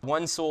 minutes,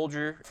 one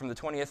soldier from the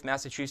 20th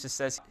Massachusetts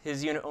says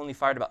his unit only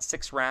fired about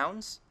 6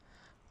 rounds.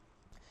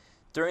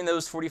 During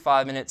those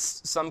 45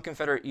 minutes, some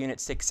Confederate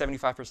units take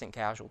 75%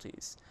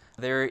 casualties.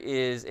 There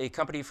is a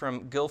company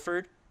from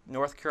Guilford,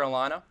 North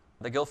Carolina,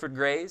 the Guilford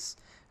Grays,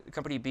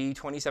 Company B,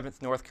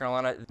 27th North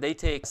Carolina. They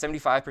take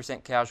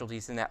 75%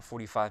 casualties in that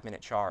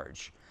 45-minute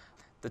charge.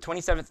 The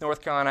 27th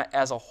North Carolina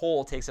as a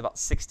whole takes about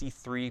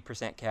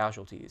 63%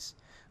 casualties,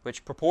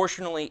 which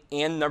proportionally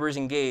and numbers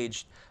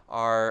engaged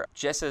are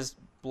just as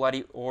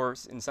bloody, or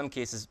in some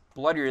cases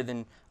bloodier,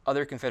 than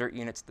other Confederate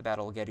units at the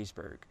Battle of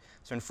Gettysburg.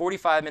 So in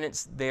 45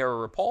 minutes, they are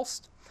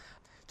repulsed.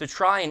 To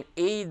try and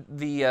aid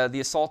the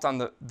assault on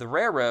the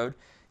railroad,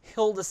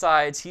 Hill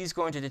decides he's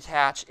going to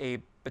detach a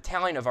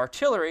battalion of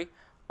artillery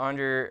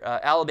under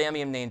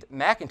Alabamian named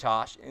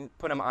McIntosh and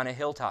put him on a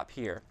hilltop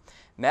here.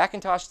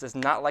 McIntosh does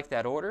not like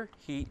that order.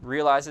 He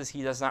realizes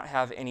he does not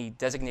have any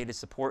designated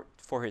support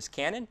for his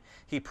cannon.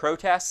 He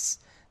protests.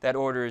 That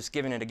order is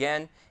given it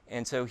again,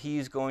 and so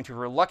he's going to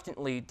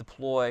reluctantly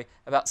deploy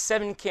about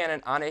 7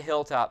 cannon on a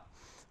hilltop,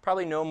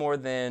 probably no more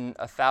than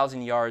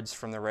 1,000 yards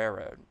from the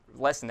railroad.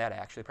 Less than that,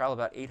 actually, probably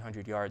about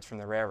 800 yards from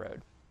the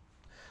railroad.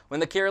 When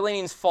the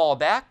Carolinians fall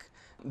back,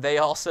 they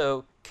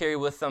also carry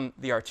with them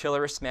the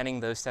artillerists manning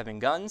those 7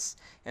 guns,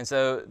 and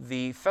so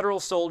the Federal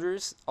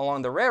soldiers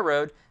along the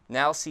railroad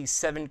now see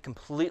 7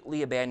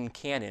 completely abandoned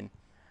cannon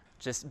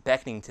just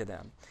beckoning to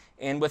them.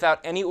 And without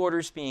any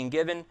orders being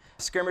given,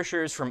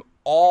 skirmishers from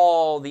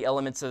all the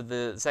elements of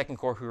the Second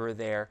Corps who are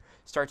there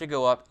start to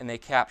go up, and they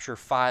capture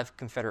 5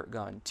 Confederate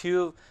guns.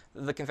 2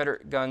 of the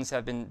Confederate guns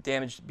have been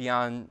damaged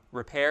beyond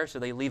repair, so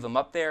they leave them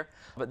up there,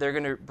 but they're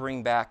going to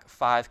bring back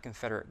 5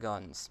 Confederate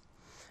guns.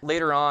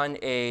 Later on,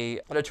 an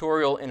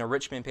editorial in a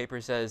Richmond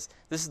paper says,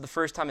 this is the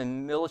first time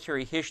in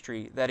military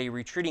history that a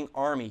retreating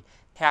army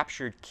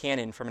captured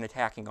cannon from an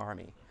attacking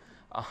army.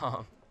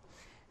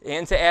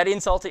 And to add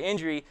insult to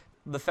injury,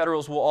 the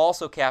Federals will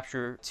also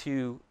capture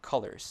 2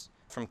 colors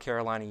from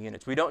Carolina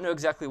units. We don't know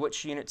exactly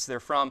which units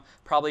they're from,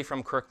 probably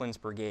from Kirkland's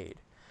brigade.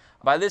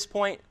 By this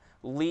point,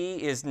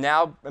 Lee is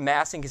now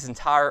amassing his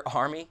entire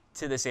army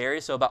to this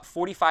area, so about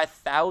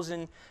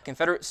 45,000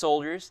 Confederate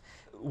soldiers.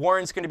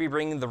 Warren's going to be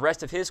bringing the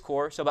rest of his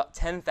corps, so about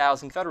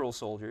 10,000 Federal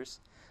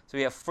soldiers. So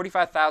we have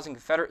 45,000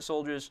 Confederate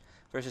soldiers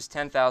versus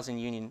 10,000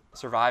 Union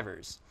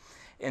survivors.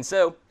 And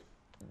so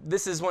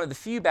this is one of the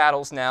few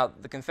battles now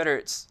the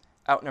Confederates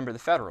outnumber the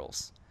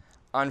Federals.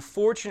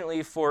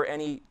 Unfortunately, for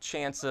any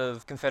chance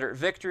of Confederate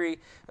victory,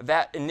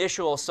 that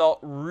initial assault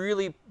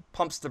really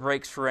pumps the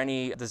brakes for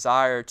any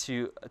desire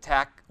to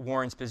attack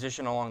Warren's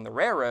position along the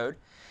railroad.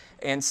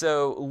 And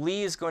so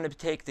Lee is going to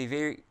take the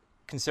very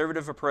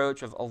conservative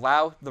approach of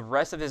allow the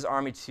rest of his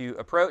army to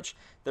approach.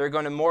 They're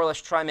going to more or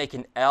less try and make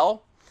an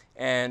L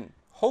and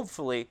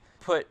hopefully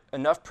put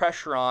enough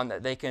pressure on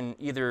that they can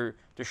either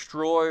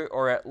destroy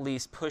or at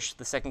least push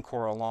the Second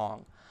Corps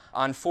along.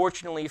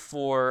 Unfortunately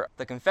for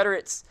the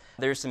Confederates,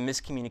 there's some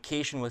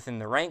miscommunication within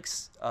the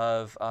ranks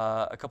of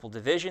a couple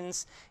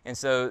divisions, and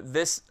so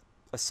this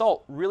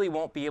assault really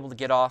won't be able to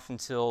get off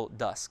until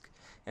dusk.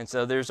 And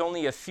so there's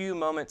only a few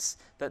moments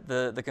that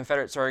the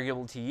Confederates are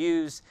able to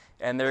use,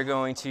 and they're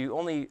going to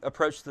only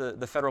approach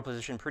the Federal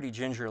position pretty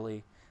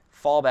gingerly,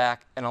 fall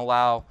back, and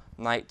allow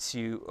night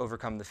to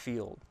overcome the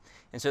field.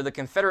 And so the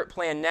Confederate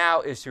plan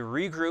now is to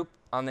regroup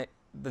on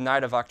the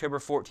night of October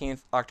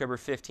 14th, October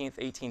 15th,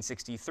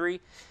 1863,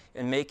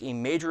 and make a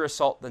major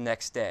assault the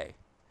next day,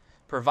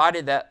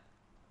 provided that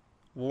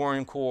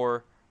Warren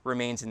Corps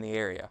remains in the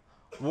area.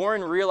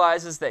 Warren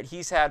realizes that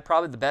he's had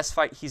probably the best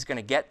fight he's going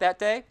to get that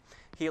day.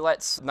 He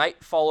lets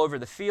night fall over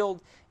the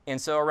field,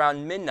 and so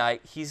around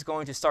midnight, he's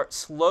going to start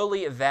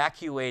slowly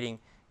evacuating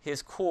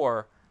his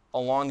corps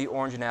along the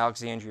Orange and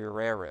Alexandria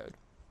Railroad.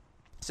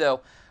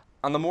 So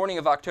on the morning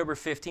of October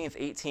 15th,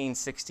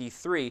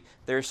 1863,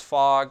 there's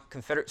fog.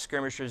 Confederate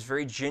skirmishers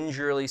very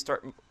gingerly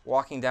start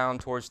walking down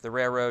towards the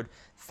railroad,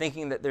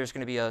 thinking that there's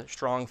going to be a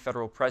strong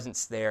Federal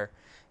presence there,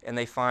 and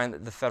they find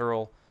that the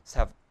Federals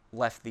have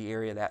left the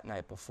area that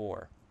night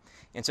before.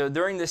 And so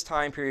during this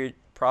time period,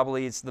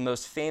 probably it's the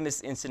most famous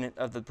incident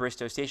of the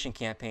Bristoe Station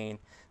campaign.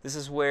 This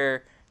is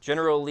where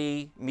General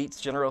Lee meets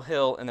General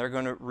Hill, and they're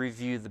going to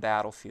review the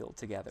battlefield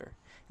together.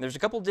 There's a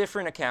couple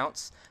different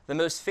accounts. The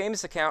most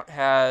famous account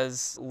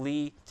has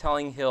Lee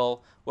telling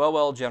Hill,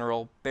 well,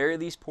 General, bury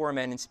these poor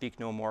men and speak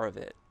no more of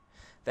it.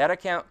 That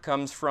account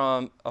comes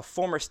from a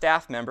former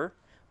staff member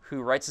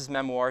who writes his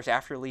memoirs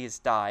after Lee has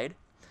died.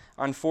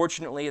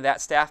 Unfortunately,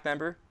 that staff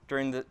member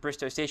during the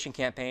Bristoe Station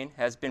campaign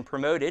has been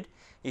promoted.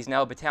 He's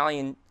now a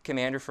battalion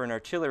commander for an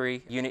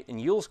artillery unit in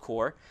Ewell's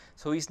Corps,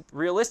 so he's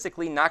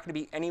realistically not going to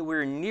be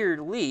anywhere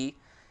near Lee,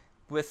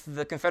 with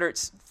the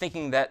Confederates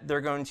thinking that they're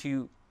going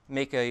to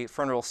make a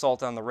frontal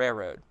assault on the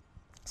railroad.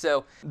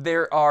 So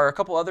there are a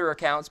couple other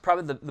accounts.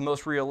 Probably the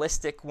most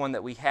realistic one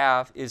that we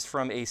have is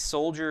from a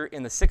soldier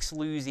in the 6th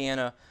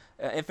Louisiana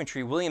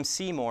Infantry, William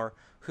Seymour,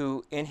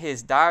 who in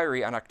his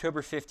diary on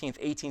October 15th,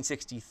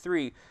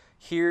 1863,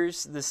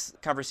 hears this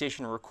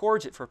conversation and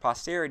records it for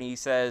posterity. He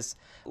says,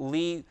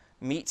 Lee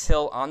meets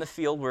Hill on the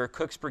field where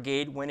Cook's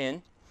brigade went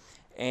in,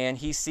 and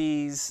he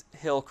sees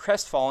Hill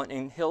crestfallen,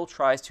 and Hill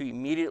tries to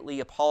immediately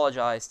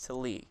apologize to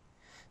Lee,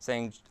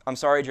 saying, "I'm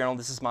sorry, General,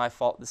 this is my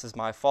fault, this is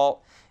my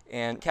fault."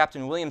 And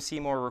Captain William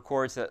Seymour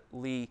records that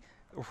Lee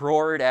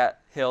roared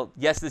at Hill,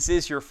 "Yes, this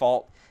is your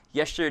fault.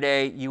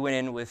 Yesterday you went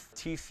in with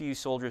too few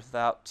soldiers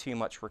without too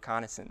much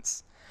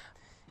reconnaissance."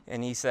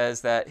 And he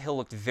says that Hill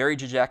looked very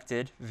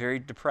dejected, very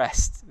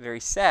depressed, very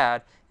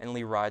sad, and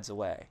Lee rides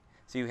away.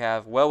 So you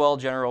have, well,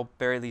 General,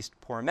 bury these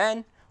poor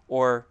men,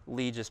 or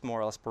Lee just more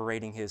or less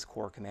berating his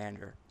corps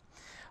commander.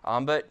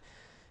 But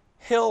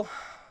Hill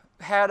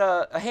had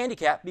a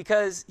handicap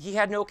because he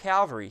had no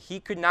cavalry. He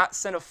could not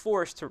send a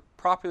force to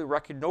properly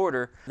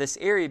reconnoiter this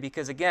area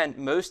because, again,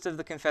 most of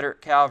the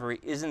Confederate cavalry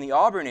is in the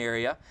Auburn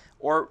area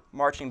or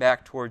marching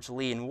back towards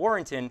Lee and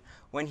Warrenton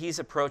when he's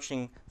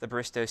approaching the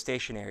Bristoe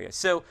Station area.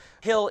 So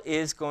Hill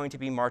is going to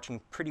be marching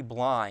pretty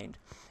blind.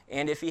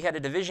 And if he had a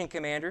division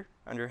commander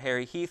under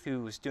Harry Heath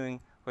who was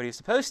doing what he was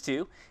supposed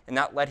to and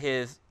not let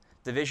his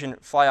division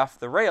fly off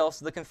the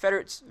rails, the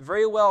Confederates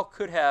very well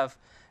could have,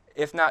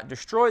 if not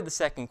destroyed the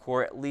Second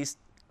Corps, at least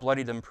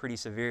bloodied them pretty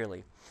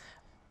severely.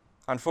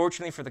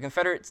 Unfortunately for the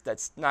Confederates,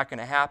 that's not going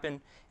to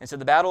happen, and so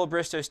the Battle of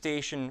Bristoe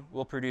Station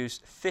will produce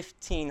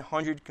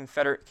 1,500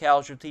 Confederate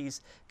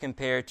casualties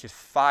compared to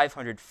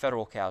 500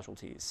 Federal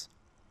casualties.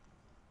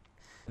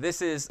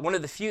 This is one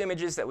of the few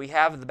images that we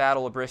have of the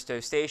Battle of Bristoe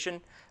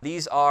Station.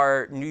 These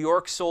are New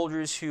York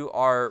soldiers who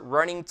are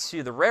running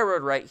to the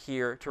railroad right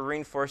here to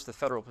reinforce the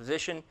Federal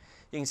position.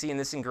 You can see in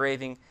this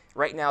engraving,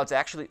 right now it's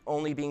actually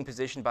only being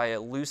positioned by a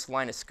loose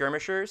line of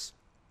skirmishers.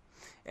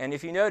 And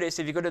if you notice,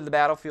 if you go to the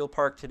battlefield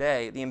park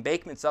today, the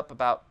embankment's up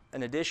about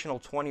an additional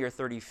 20 or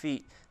 30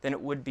 feet than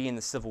it would be in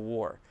the Civil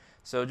War.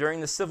 So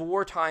during the Civil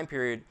War time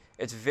period,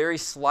 it's very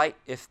slight,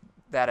 if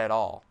that at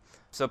all.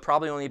 So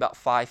probably only about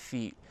 5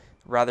 feet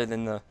rather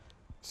than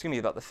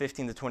about the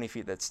 15 to 20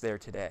 feet that's there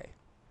today.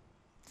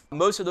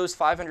 Most of those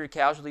 500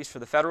 casualties for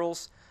the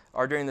Federals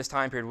are during this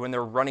time period when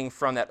they're running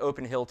from that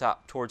open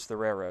hilltop towards the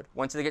railroad.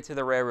 Once they get to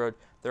the railroad,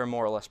 they're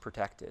more or less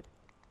protected.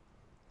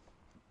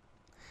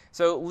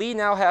 So Lee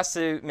now has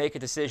to make a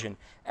decision.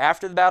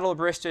 After the Battle of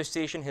Bristoe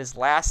Station, his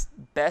last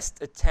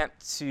best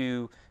attempt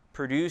to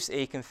produce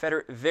a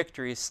Confederate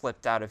victory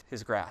slipped out of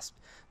his grasp.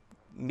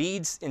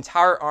 Meade's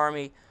entire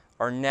army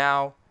are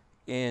now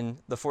in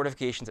the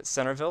fortifications at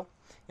Centerville,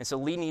 and so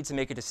Lee needs to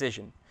make a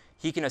decision.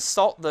 He can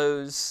assault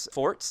those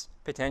forts,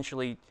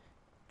 potentially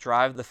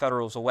drive the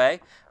Federals away.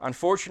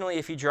 Unfortunately,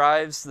 if he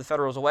drives the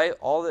Federals away,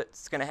 all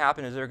that's going to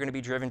happen is they're going to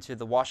be driven to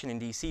the Washington,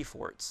 D.C.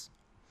 forts.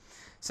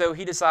 So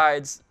he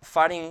decides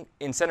fighting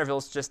in Centerville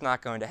is just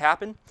not going to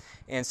happen.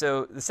 And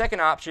so the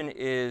second option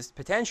is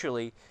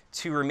potentially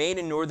to remain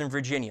in Northern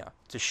Virginia,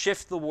 to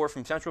shift the war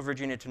from Central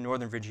Virginia to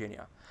Northern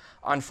Virginia.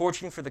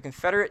 Unfortunately for the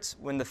Confederates,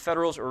 when the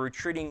Federals are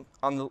retreating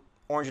on the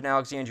Orange and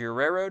Alexandria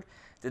Railroad,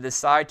 they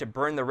decide to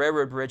burn the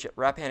railroad bridge at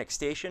Rappahannock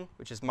Station,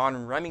 which is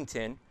modern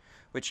Remington,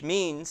 which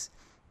means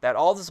that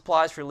all the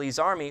supplies for Lee's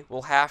army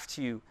will have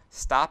to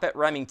stop at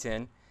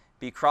Remington,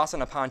 be crossed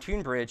on a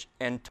pontoon bridge,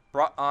 and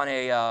brought on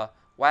a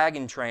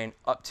wagon train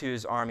up to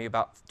his army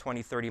about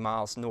 20, 30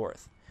 miles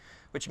north,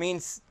 which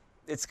means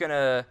it's going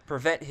to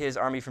prevent his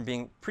army from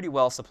being pretty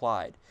well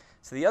supplied.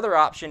 So the other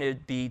option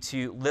would be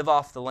to live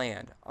off the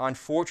land.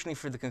 Unfortunately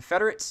for the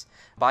Confederates,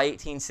 by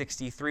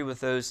 1863, with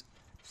those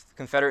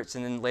Confederates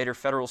and then later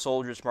Federal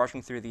soldiers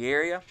marching through the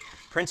area,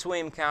 Prince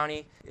William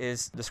County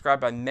is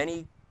described by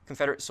many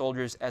Confederate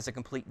soldiers as a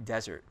complete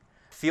desert.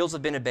 Fields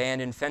have been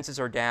abandoned, fences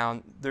are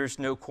down, there's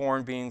no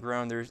corn being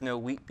grown, there's no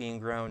wheat being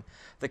grown.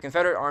 The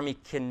Confederate Army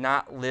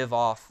cannot live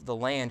off the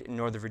land in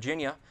Northern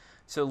Virginia,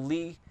 so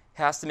Lee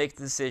has to make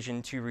the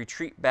decision to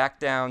retreat back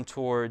down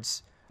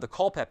towards the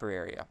Culpeper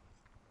area.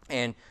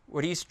 And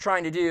what he's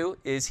trying to do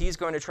is he's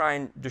going to try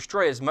and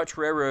destroy as much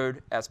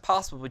railroad as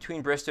possible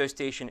between Bristoe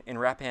Station and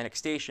Rappahannock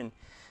Station,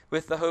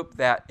 with the hope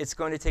that it's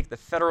going to take the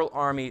Federal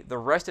Army the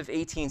rest of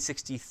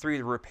 1863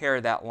 to repair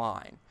that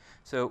line.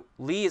 So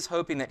Lee is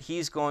hoping that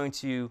he's going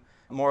to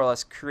more or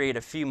less create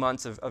a few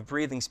months of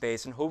breathing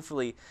space, and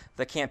hopefully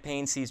the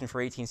campaign season for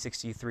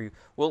 1863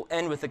 will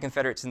end with the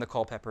Confederates in the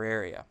Culpeper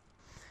area.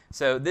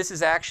 So this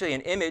is actually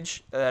an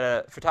image that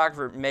a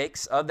photographer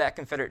makes of that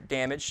Confederate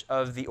damage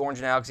of the Orange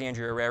and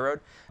Alexandria Railroad.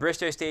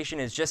 Bristoe Station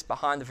is just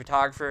behind the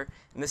photographer,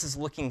 and this is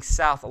looking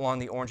south along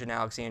the Orange and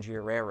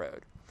Alexandria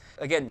Railroad.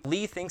 Again,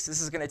 Lee thinks this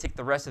is going to take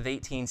the rest of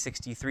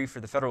 1863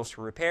 for the Federals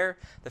to repair.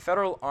 The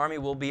Federal Army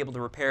will be able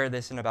to repair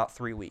this in about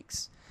 3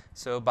 weeks.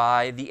 So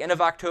by the end of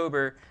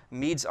October,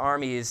 Meade's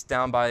army is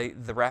down by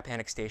the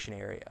Rappahannock Station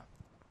area.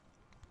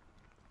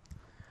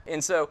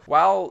 And so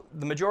while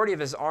the majority of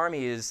his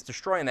army is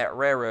destroying that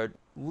railroad,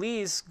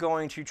 Lee's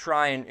going to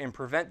try and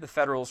prevent the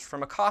Federals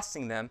from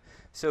accosting them.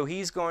 So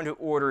he's going to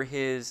order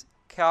his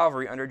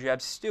cavalry under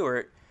Jeb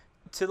Stuart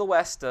to the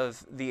west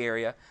of the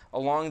area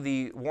along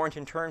the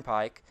Warrenton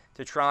Turnpike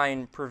to try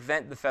and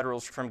prevent the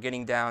Federals from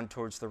getting down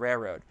towards the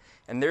railroad.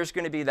 And there's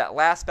going to be that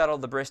last battle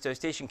of the Bristoe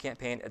Station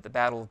campaign at the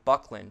Battle of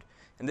Buckland.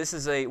 And this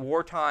is a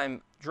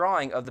wartime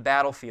drawing of the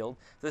battlefield.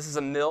 This is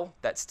a mill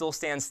that still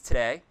stands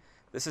today.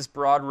 This is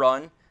Broad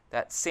Run.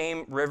 that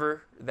same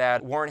river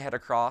that Warren had to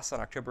cross on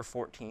October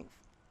 14th.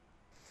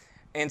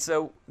 And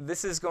so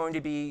this is going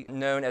to be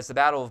known as the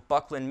Battle of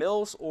Buckland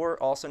Mills,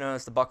 or also known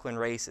as the Buckland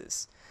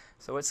Races.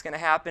 So what's going to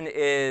happen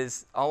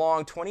is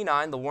along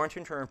 29, the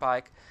Warrenton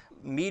Turnpike,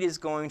 Meade is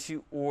going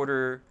to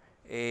order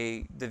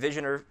a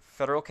division of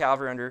Federal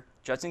cavalry under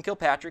Judson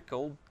Kilpatrick,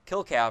 old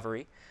Kill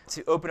Cavalry,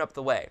 to open up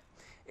the way.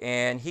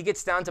 And he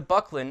gets down to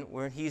Buckland,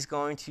 where he's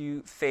going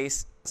to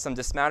face some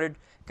dismounted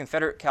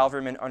Confederate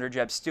cavalrymen under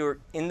Jeb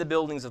Stuart in the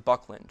buildings of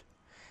Buckland.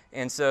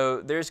 And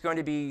so there's going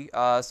to be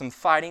some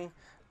fighting.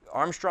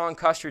 Armstrong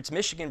Custer's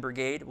Michigan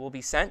Brigade will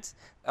be sent.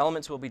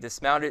 Elements will be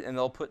dismounted, and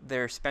they'll put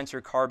their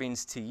Spencer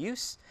carbines to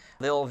use.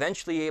 They'll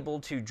eventually be able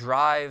to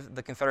drive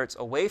the Confederates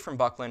away from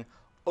Buckland,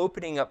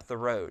 opening up the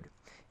road.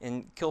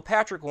 And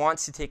Kilpatrick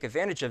wants to take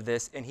advantage of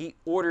this, and he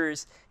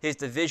orders his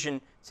division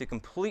to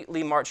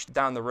completely march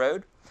down the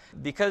road.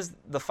 Because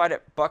the fight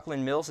at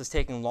Buckland Mills is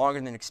taking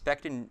longer than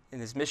expected,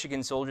 and his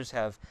Michigan soldiers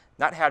have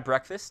not had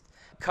breakfast,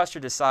 Custer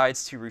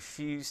decides to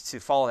refuse to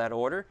follow that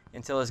order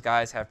until his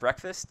guys have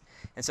breakfast.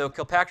 And so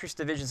Kilpatrick's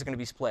division is going to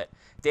be split.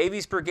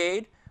 Davies'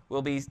 brigade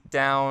will be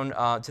down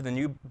to the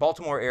New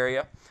Baltimore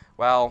area,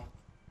 while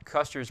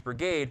Custer's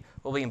brigade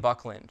will be in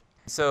Buckland.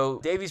 So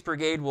Davies'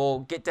 brigade will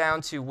get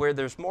down to where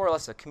there's more or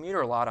less a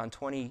commuter lot on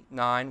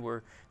 29,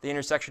 where the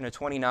intersection of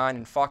 29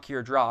 and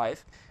Fauquier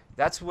Drive.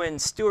 That's when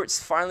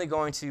Stuart's finally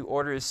going to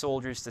order his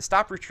soldiers to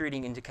stop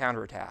retreating into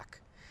counterattack.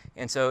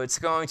 And so it's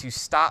going to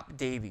stop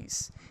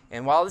Davies.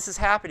 And while this is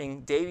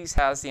happening, Davies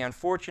has the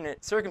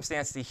unfortunate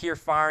circumstance to hear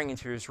firing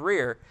into his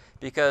rear,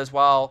 because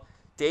while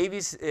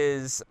Davies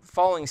is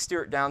following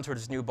Stuart down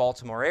towards New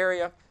Baltimore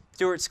area,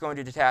 Stuart's going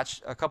to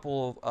detach a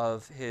couple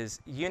of his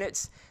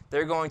units.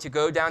 They're going to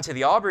go down to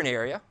the Auburn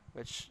area,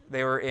 which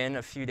they were in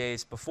a few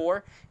days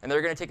before, and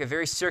they're going to take a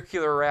very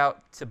circular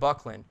route to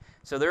Buckland.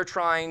 So they're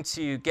trying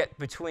to get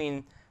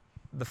between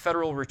the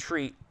Federal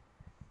retreat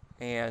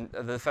and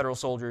the Federal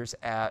soldiers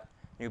at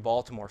New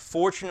Baltimore.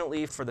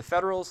 Fortunately for the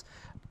Federals,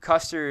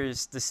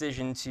 Custer's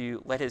decision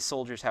to let his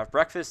soldiers have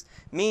breakfast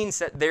means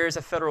that there's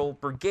a Federal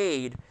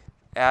brigade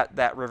at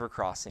that river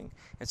crossing.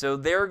 And so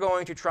they're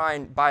going to try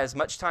and buy as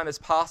much time as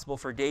possible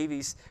for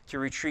Davies to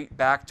retreat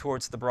back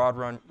towards the Broad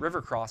Run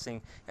River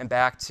crossing and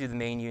back to the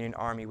main Union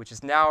Army, which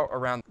is now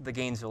around the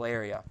Gainesville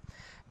area.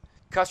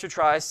 Custer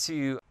tries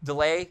to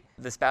delay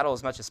this battle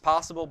as much as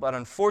possible, but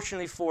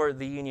unfortunately for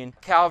the Union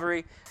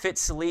cavalry,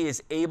 Fitz Lee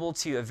is able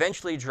to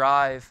eventually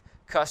drive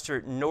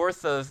Custer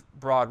north of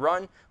Broad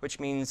Run, which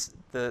means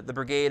the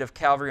brigade of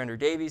cavalry under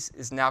Davies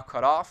is now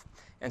cut off.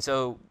 And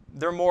so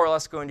they're more or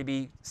less going to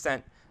be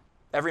sent,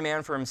 every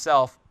man for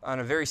himself, on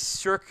a very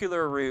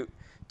circular route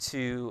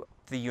to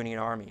the Union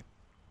Army.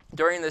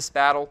 During this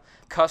battle,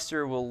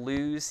 Custer will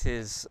lose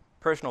his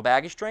personal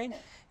baggage train,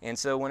 and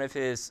so one of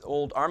his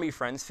old Army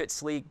friends,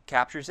 Fitz Lee,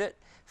 captures it,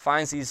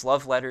 finds these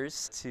love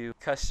letters to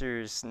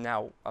Custer's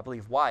now, I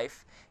believe,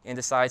 wife, and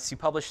decides to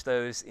publish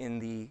those in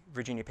the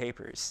Virginia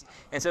papers.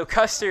 And so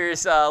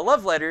Custer's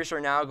love letters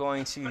are now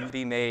going to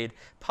be made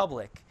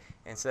public.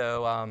 And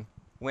so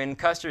when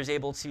Custer is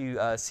able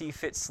to see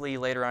Fitz Lee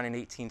later on in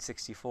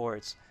 1864,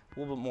 it's a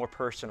little bit more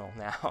personal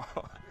now.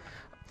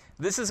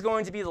 This is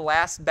going to be the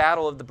last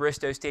battle of the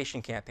Bristoe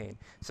Station campaign.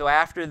 So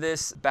after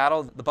this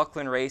battle, the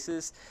Buckland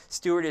Races,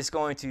 Stuart is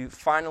going to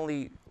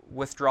finally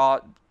withdraw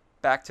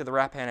back to the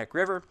Rappahannock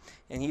River,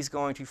 and he's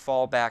going to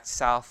fall back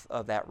south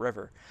of that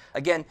river.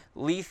 Again,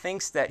 Lee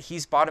thinks that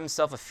he's bought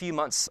himself a few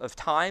months of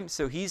time,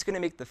 so he's going to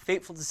make the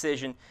fateful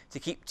decision to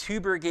keep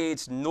 2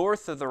 brigades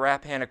north of the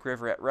Rappahannock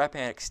River at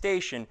Rappahannock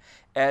Station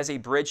as a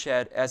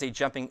bridgehead, as a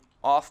jumping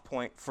off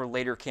point for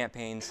later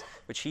campaigns,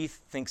 which he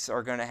thinks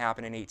are going to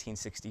happen in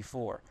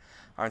 1864.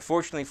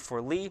 Unfortunately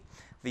for Lee,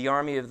 the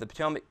Army of the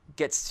Potomac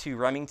gets to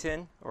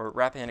Remington, or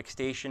Rappahannock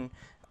Station,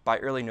 by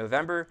early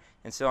November,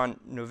 and so on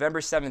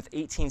November 7th,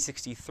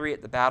 1863,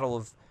 at the Battle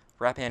of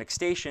Rappahannock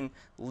Station,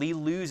 Lee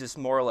loses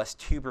more or less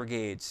 2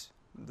 brigades.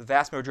 The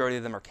vast majority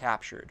of them are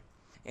captured.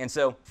 And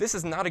so this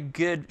is not a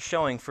good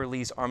showing for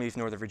Lee's Army of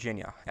Northern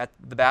Virginia. At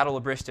the Battle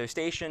of Bristoe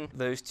Station,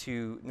 those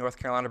 2 North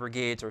Carolina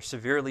brigades are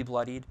severely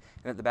bloodied,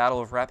 and at the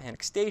Battle of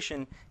Rappahannock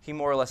Station, he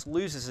more or less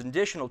loses an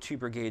additional 2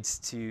 brigades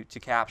to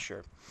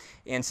capture.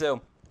 And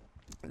so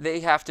they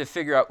have to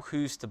figure out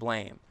who's to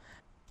blame.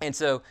 And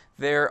so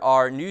there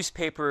are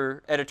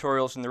newspaper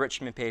editorials in the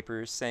Richmond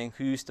papers saying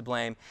who's to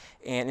blame.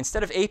 And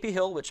instead of A.P.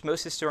 Hill, which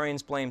most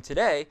historians blame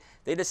today,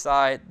 they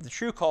decide the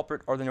true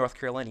culprit are the North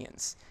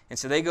Carolinians. And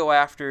so they go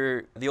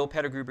after the old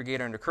Pettigrew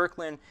Brigade under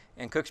Kirkland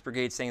and Cook's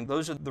Brigade, saying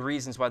those are the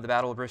reasons why the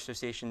Battle of Bristoe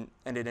Station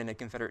ended in a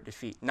Confederate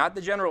defeat. Not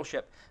the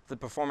generalship, the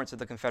performance of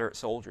the Confederate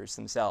soldiers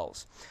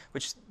themselves,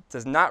 which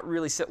does not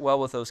really sit well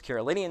with those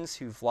Carolinians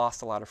who've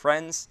lost a lot of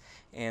friends.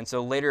 And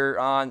so later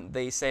on,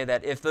 they say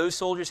that if those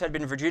soldiers had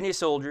been Virginia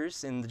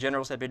soldiers and the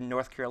generals had been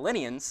North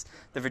Carolinians,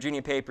 the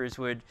Virginia papers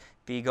would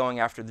be going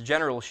after the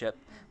generalship.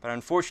 But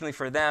unfortunately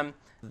for them,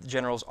 the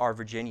generals are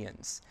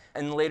Virginians.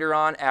 And later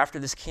on, after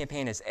this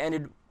campaign has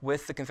ended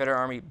with the Confederate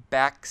Army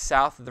back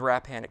south of the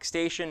Rappahannock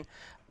Station,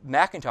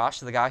 McIntosh,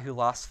 the guy who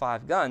lost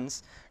 5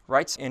 guns,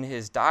 writes in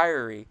his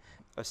diary,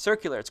 a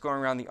circular that's going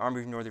around the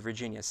Army of Northern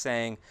Virginia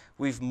saying,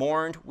 "We've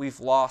mourned, we've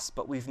lost,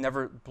 but we've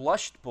never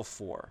blushed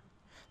before."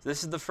 So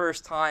this is the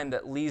first time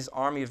that Lee's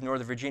Army of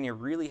Northern Virginia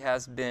really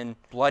has been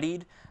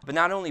bloodied, but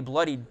not only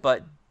bloodied,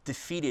 but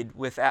defeated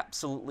with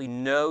absolutely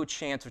no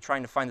chance of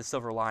trying to find the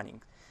silver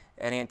lining.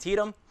 At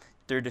Antietam,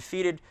 they're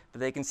defeated, but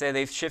they can say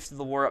they've shifted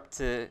the war up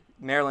to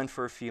Maryland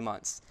for a few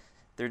months.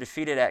 They're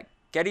defeated at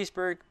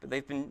Gettysburg, but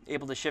they've been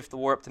able to shift the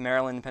war up to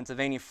Maryland and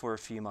Pennsylvania for a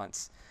few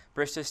months.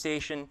 Bristoe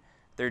Station,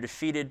 they're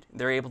defeated.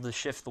 They're able to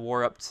shift the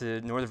war up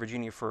to Northern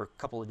Virginia for a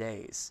couple of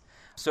days.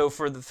 So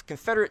for the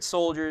Confederate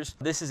soldiers,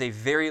 this is a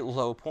very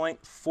low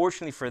point.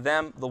 Fortunately for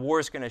them, the war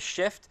is going to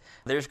shift.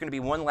 There's going to be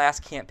one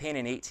last campaign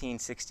in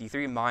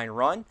 1863, Mine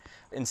Run.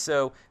 And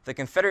so the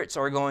Confederates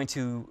are going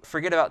to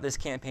forget about this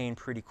campaign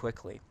pretty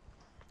quickly.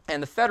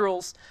 And the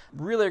Federals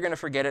really are going to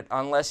forget it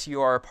unless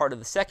you are a part of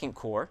the Second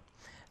Corps.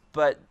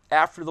 But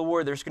after the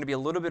war, there's going to be a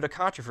little bit of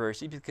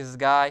controversy because the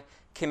guy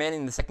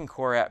commanding the Second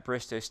Corps at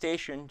Bristoe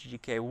Station,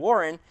 G.K.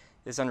 Warren,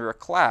 is under a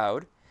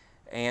cloud.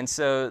 And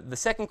so the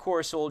Second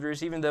Corps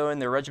soldiers, even though in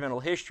their regimental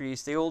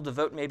histories they will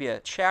devote maybe a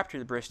chapter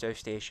to Bristoe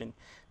Station,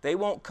 they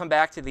won't come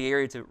back to the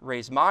area to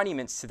raise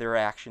monuments to their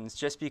actions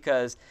just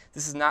because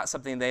this is not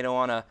something they don't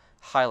want to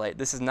highlight.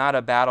 This is not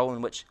a battle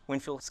in which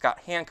Winfield Scott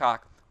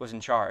Hancock was in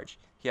charge.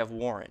 You have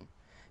Warren.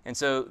 And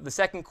so the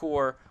Second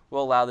Corps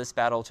will allow this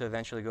battle to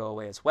eventually go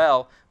away as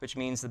well, which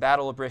means the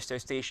Battle of Bristoe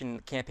Station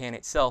campaign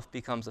itself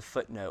becomes a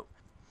footnote,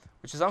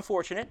 which is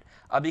unfortunate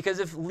because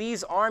if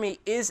Lee's army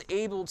is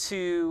able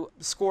to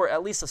score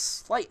at least a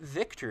slight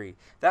victory,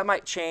 that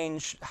might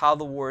change how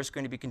the war is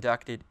going to be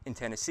conducted in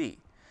Tennessee.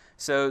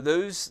 So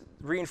those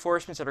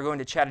reinforcements that are going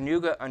to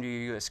Chattanooga under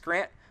U.S.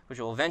 Grant, which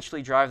will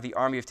eventually drive the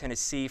Army of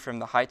Tennessee from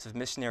the heights of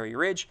Missionary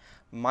Ridge,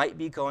 might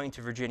be going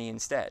to Virginia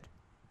instead.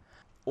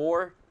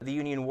 Or the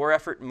Union war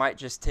effort might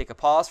just take a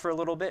pause for a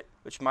little bit,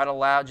 which might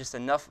allow just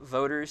enough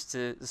voters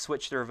to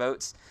switch their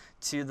votes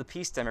to the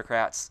Peace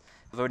Democrats,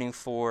 voting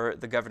for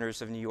the governors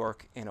of New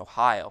York and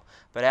Ohio.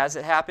 But as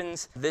it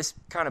happens, this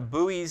kind of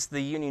buoys the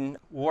Union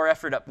war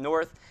effort up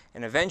north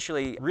and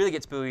eventually really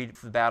gets buoyed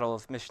for the Battle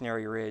of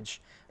Missionary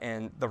Ridge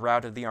and the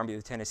rout of the Army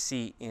of the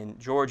Tennessee in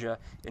Georgia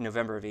in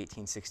November of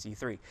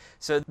 1863.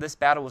 So this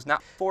battle was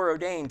not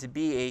foreordained to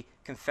be a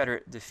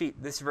Confederate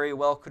defeat. This very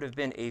well could have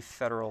been a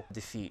Federal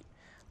defeat.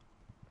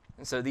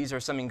 And so these are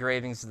some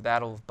engravings of the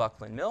Battle of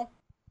Buckland Mill.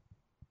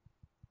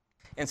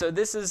 And so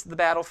this is the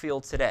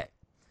battlefield today.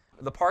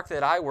 The park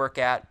that I work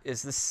at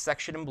is this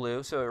section in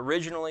blue. So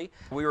originally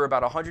we were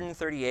about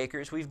 130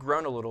 acres. We've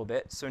grown a little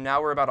bit. So now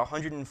we're about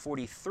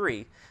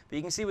 143. But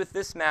you can see with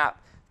this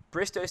map,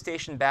 Bristoe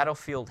Station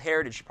Battlefield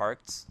Heritage Park,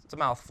 it's a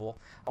mouthful,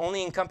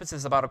 only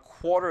encompasses about a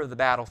quarter of the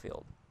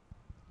battlefield.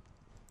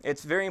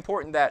 It's very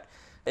important that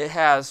it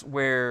has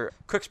where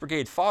Cook's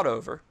Brigade fought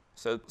over,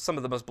 so some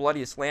of the most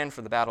bloodiest land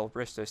for the Battle of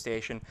Bristoe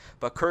Station.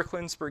 But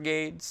Kirkland's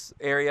Brigade's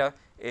area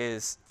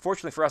is,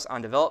 fortunately for us,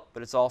 undeveloped,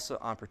 but it's also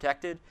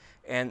unprotected.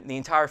 And the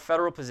entire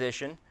Federal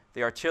position,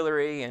 the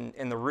artillery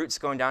and the routes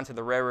going down to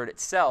the railroad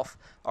itself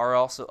are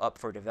also up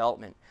for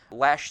development.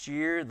 Last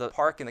year, the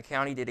park and the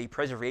county did a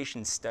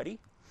preservation study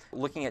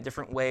looking at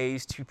different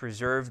ways to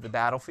preserve the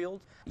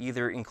battlefield,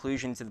 either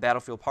inclusion to the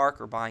battlefield park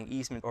or buying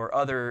easement or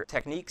other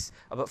techniques.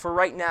 But for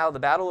right now, the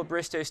Battle of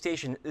Bristoe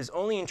Station is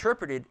only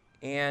interpreted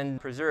and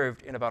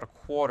preserved in about a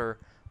quarter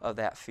of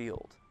that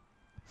field.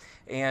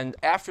 And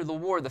after the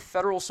war, the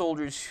Federal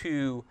soldiers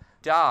who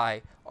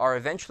die are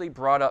eventually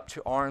brought up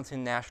to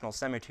Arlington National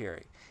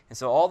Cemetery. And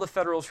so all the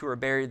Federals who are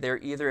buried there,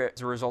 either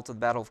as a result of the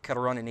Battle of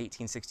Kettle Run in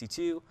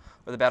 1862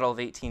 or the Battle of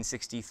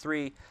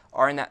 1863,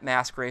 are in that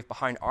mass grave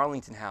behind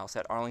Arlington House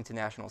at Arlington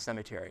National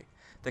Cemetery.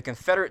 The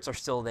Confederates are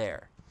still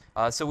there.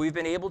 So we've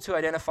been able to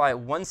identify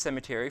one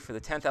cemetery for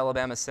the 10th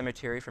Alabama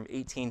Cemetery from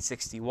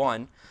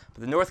 1861,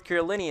 but the North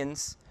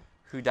Carolinians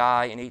who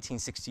die in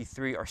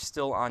 1863 are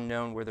still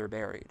unknown where they're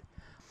buried.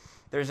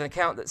 There's an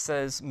account that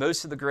says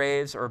most of the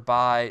graves are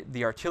by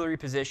the artillery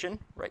position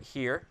right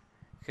here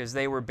because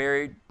they were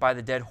buried by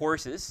the dead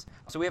horses.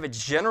 So we have a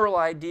general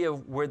idea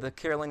of where the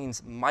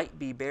Carolinians might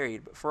be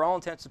buried, but for all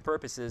intents and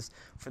purposes,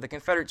 for the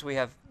Confederates, we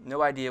have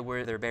no idea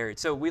where they're buried.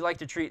 So we like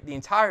to treat the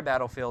entire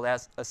battlefield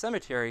as a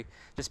cemetery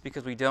just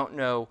because we don't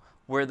know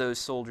where those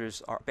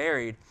soldiers are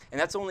buried, and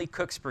that's only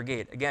Cook's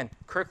Brigade. Again,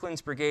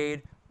 Kirkland's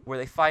Brigade, where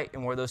they fight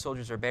and where those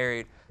soldiers are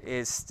buried,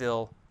 is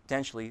still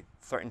potentially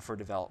threatened for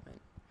development.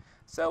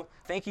 So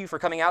thank you for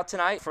coming out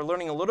tonight, for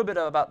learning a little bit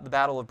about the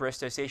Battle of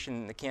Bristoe Station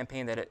and the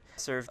campaign that it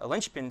served a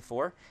linchpin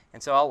for.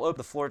 And so I'll open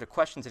the floor to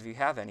questions if you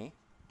have any.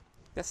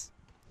 Yes?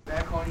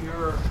 Back on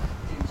your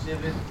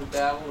exhibit, the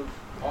Battle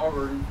of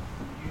Auburn,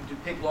 you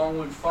depict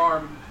Longwood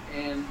Farm,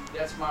 and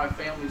that's my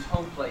family's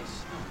home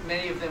place.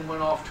 Many of them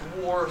went off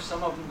to war.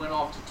 Some of them went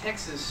off to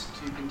Texas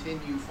to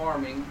continue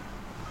farming.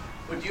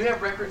 But do you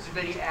have records of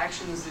any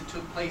actions that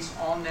took place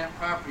on that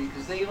property?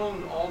 Because they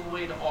owned all the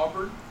way to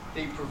Auburn.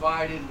 They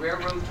provided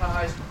railroad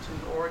ties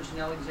to Orange and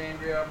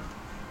Alexandria.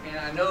 And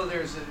I know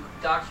there's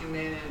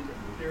documented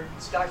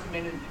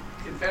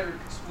Confederate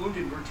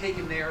wounded were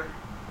taken there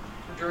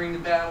during the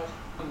battle.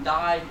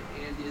 died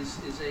and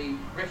is a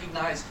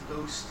recognized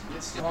ghost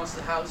that still haunts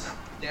the house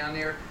down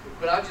there.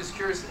 But I'm just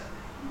curious,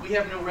 we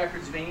have no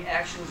records of any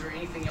actions or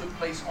anything that took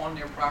place on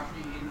their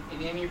property.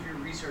 In any of your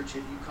research,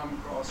 have you come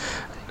across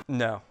anything?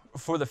 No.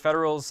 For the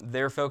Federals,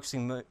 they're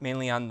focusing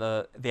mainly on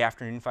the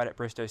afternoon fight at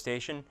Bristoe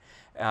Station.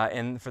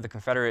 And for the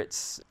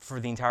Confederates, for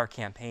the entire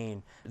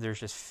campaign, there's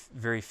just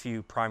very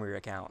few primary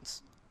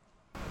accounts.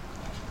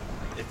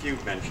 If you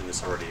mentioned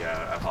this already,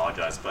 I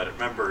apologize, but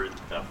remember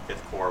the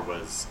 5th Corps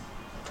was,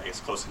 I guess,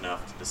 close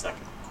enough to the 2nd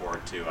Corps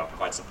to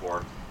provide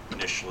support.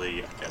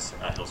 Initially, I guess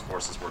Hill's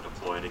forces were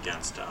deployed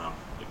against them.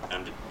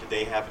 Did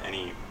they have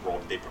any role?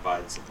 Did they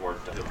provide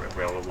support to the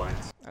railroad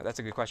lines? That's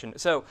a good question.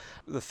 So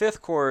the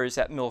 5th Corps is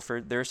at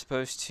Milford. They're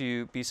supposed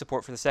to be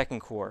support for the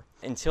 2nd Corps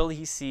until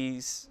he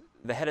sees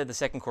the head of the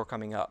 2nd Corps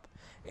coming up.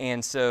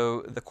 And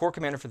so the Corps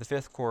commander for the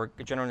 5th Corps,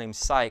 a general named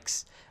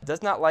Sykes,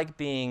 does not like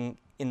being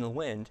in the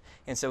wind,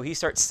 and so he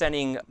starts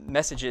sending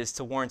messages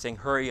to Warren saying,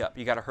 hurry up,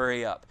 you got to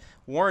hurry up.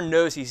 Warren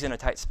knows he's in a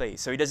tight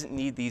space, so he doesn't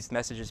need these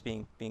messages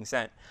being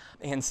sent.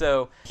 And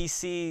so he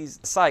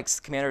sees, Sykes,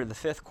 commander of the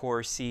 5th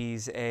Corps,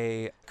 sees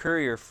a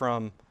courier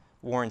from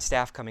Warren's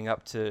staff coming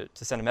up to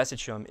send a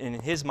message to him, and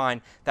in his mind,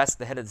 that's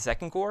the head of the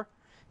 2nd Corps,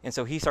 and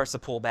so he starts to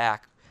pull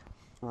back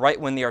right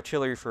when the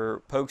artillery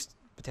for Polk's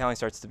battalion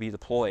starts to be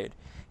deployed.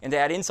 And to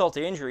add insult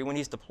to injury, when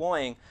he's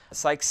deploying,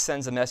 Sykes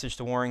sends a message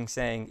to Warren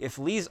saying, if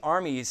Lee's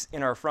army's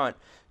in our front,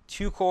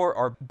 2 corps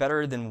are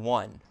better than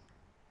 1.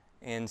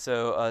 And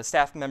so a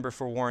staff member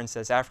for Warren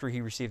says after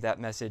he received that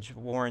message,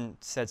 Warren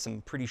said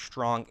some pretty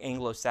strong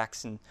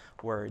Anglo-Saxon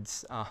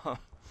words.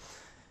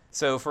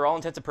 So for all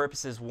intents and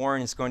purposes,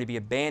 Warren is going to be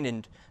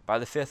abandoned by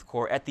the 5th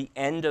Corps. At the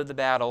end of the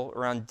battle,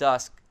 around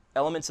dusk,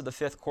 elements of the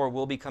 5th Corps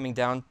will be coming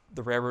down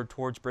the railroad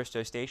towards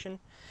Bristoe Station.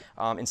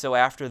 And so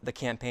after the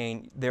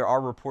campaign, there are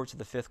reports of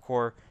the 5th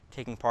Corps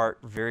taking part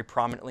very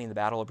prominently in the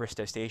Battle of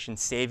Bristoe Station,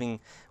 saving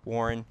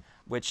Warren,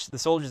 which the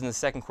soldiers in the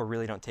 2nd Corps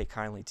really don't take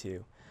kindly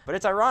to. But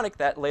it's ironic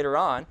that later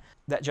on,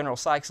 that General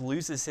Sykes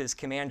loses his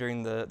command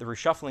during the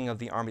reshuffling of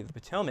the Army of the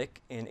Potomac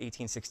in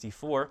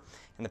 1864,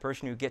 and the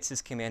person who gets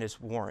his command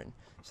is Warren.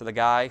 So the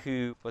guy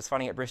who was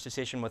fighting at Bristoe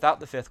Station without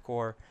the 5th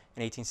Corps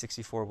in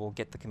 1864 will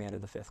get the command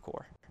of the 5th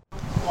Corps.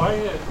 Why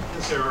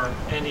is there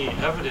any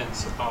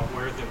evidence about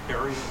where the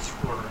burials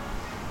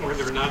were? Were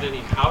there not any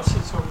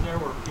houses over there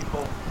where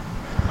people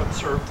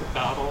observed the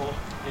battle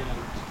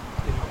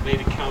and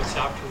made accounts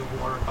after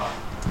the war about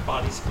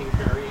bodies being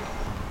buried?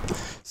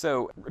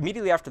 So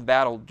immediately after the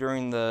battle,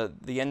 during the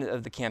end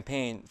of the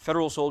campaign,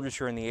 Federal soldiers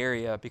who are in the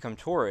area become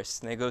tourists,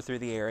 and they go through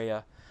the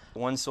area.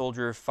 One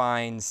soldier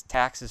finds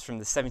taxes from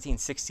the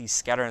 1760s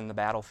scattered on the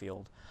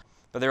battlefield,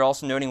 but they're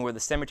also noting where the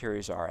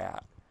cemeteries are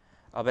at.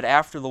 But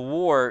after the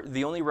war,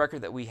 the only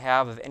record that we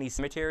have of any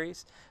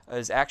cemeteries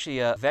is actually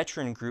a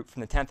veteran group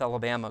from the 10th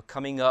Alabama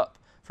coming up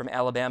from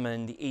Alabama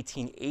in the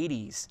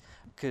 1880s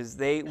because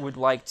they would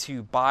like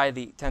to buy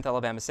the 10th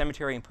Alabama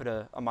Cemetery and put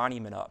a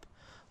monument up.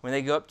 When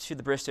they go up to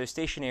the Bristoe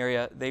Station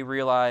area, they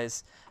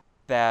realize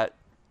that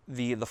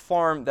the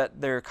farm that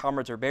their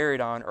comrades are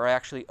buried on are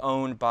actually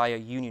owned by a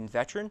Union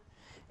veteran.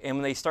 And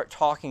when they start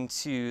talking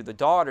to the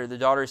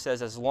daughter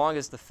says as long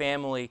as the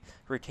family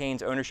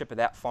retains ownership of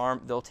that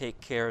farm, they'll take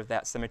care of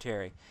that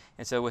cemetery.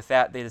 And so with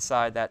that, they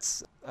decide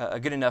that's a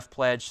good enough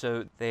pledge,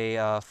 so they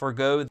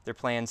forego their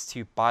plans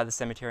to buy the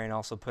cemetery and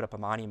also put up a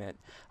monument.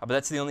 But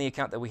that's the only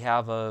account that we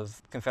have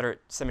of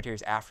Confederate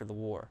cemeteries after the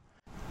war.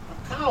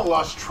 I've kind of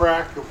lost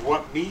track of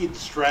what Meade's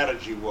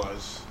strategy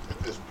was at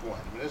this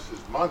point. I mean, this is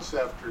months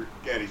after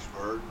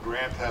Gettysburg.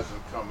 Grant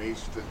hasn't come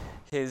east.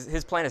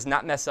 His plan is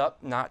not mess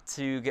up, not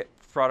to get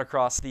brought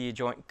across the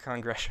Joint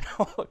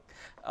Congressional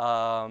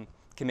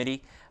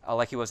Committee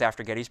like he was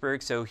after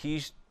Gettysburg. So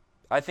he's,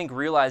 I think,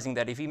 realizing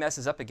that if he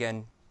messes up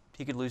again,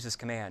 he could lose his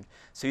command.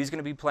 So he's going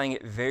to be playing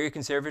it very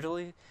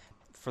conservatively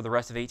for the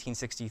rest of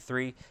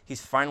 1863.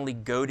 He's finally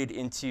goaded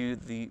into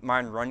the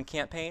Mine Run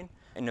campaign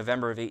in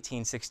November of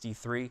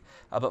 1863.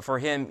 But for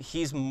him,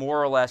 he's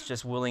more or less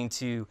just willing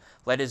to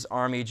let his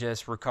army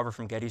just recover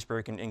from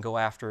Gettysburg and go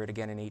after it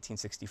again in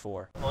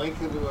 1864.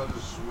 Lincoln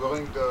was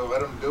willing to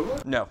let him do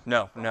it?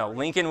 No.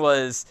 Lincoln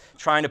was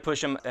trying to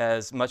push him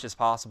as much as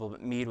possible,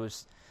 but Meade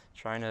was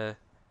trying to,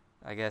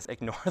 I guess,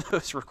 ignore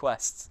those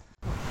requests.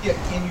 Yeah,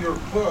 in your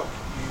book,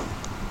 you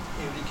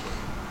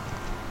indicate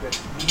that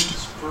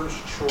Meade's first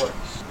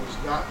choice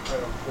was not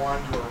to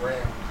wander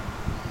around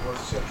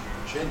North Central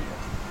Virginia,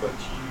 but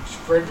to use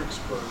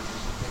Fredericksburg as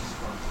a base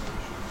of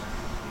operations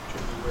to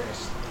the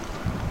west,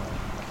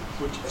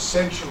 which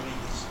essentially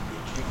is,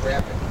 in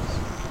geographic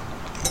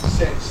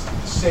sense,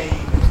 the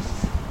same as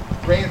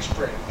Grant's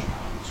strategy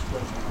is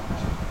when he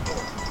was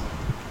north.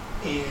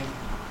 And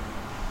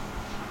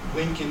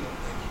Lincoln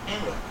and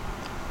Halleck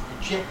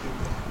rejected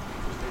that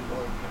because they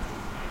wanted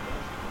nothing.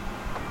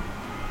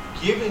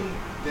 Given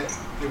that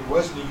there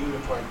wasn't a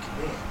unified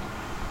command,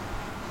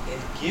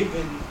 and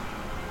given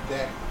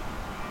that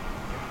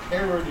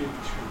imperative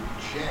to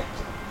reject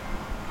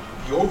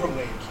the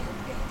overland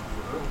campaign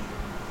earlier,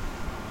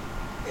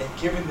 and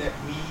given that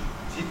Meade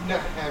did not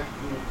have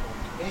uniform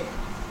command,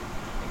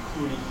 and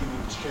including you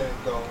and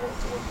Shenandoah or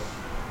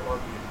the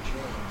Army of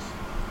James.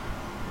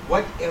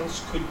 What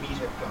else could Meade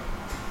have done?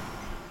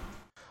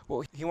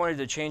 Well, he wanted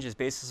to change his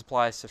base of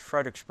supplies to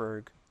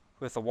Fredericksburg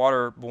with a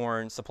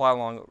waterborne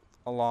supply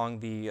along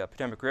the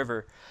Potomac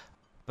River,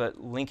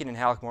 but Lincoln and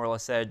Halleck more or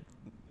less said,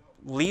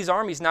 Lee's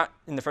army's not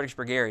in the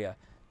Fredericksburg area.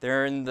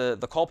 They're in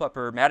the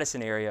Culpeper,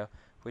 Madison area,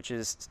 which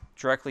is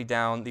directly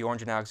down the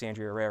Orange and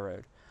Alexandria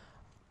Railroad.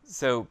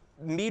 So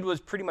Meade was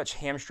pretty much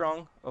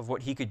hamstrung of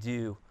what he could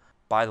do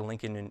by the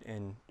Lincoln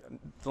and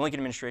the Lincoln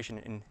administration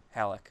and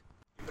Halleck.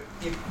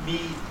 If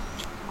Meade,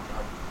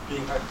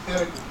 being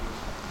hypothetical,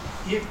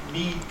 if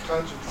Meade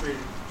concentrated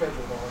the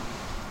Federal Army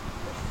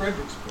at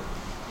Fredericksburg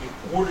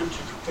in order to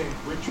defend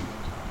Richmond,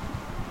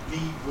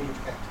 Lee would have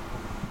had to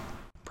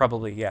move.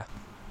 Probably, yeah.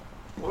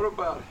 What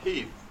about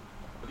Heath?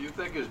 Do you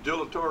think his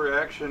dilatory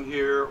action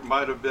here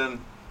might have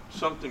been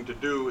something to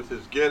do with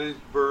his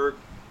Gettysburg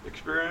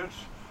experience?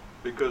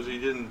 Because he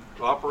didn't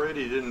operate,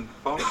 he didn't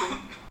function?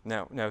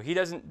 No, he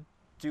doesn't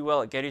do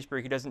well at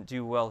Gettysburg. He doesn't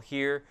do well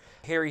here.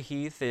 Harry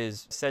Heath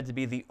is said to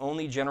be the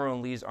only general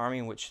in Lee's army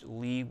in which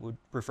Lee would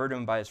refer to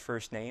him by his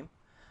first name.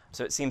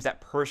 So it seems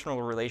that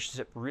personal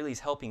relationship really is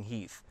helping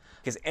Heath,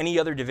 because any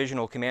other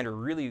divisional commander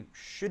really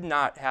should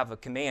not have a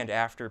command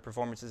after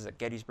performances at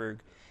Gettysburg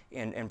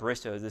and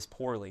Bristoe this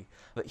poorly.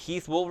 But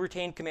Heath will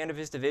retain command of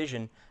his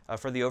division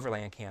for the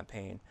Overland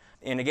Campaign.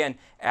 And again,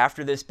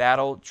 after this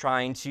battle,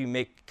 trying to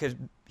make, because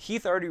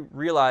Heath already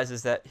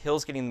realizes that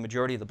Hill's getting the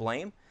majority of the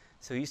blame,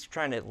 so he's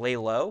trying to lay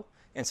low,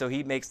 and so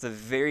he makes the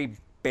very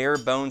bare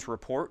bones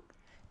report,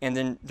 and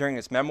then during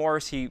his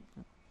memoirs, he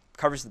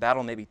covers the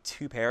battle in maybe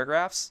 2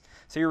 paragraphs.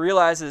 So he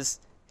realizes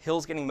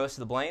Hill's getting most of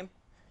the blame.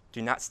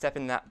 Do not step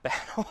in that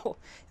battle,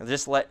 and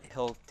just let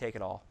Hill take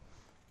it all.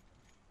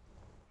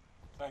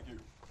 Thank you.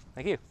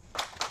 Thank you.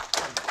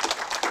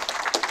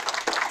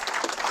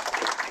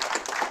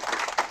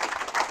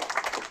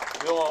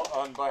 Bill,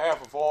 on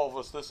behalf of all of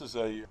us, this is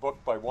a book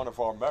by one of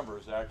our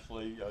members,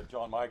 actually,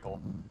 John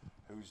Michael,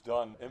 who's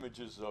done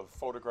images of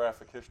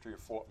photographic history of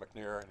Fort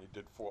McNair, and he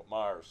did Fort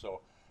Myers. So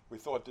we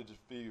thought that it'd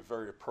be a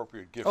very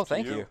appropriate gift to you. Oh,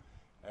 thank you.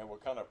 And we're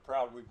kind of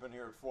proud we've been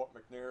here at Fort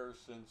McNair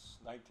since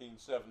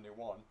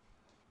 1971,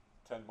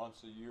 10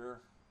 months a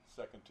year,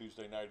 second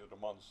Tuesday night of the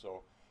month.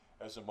 So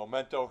as a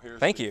memento, here's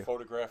the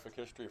photographic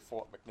history of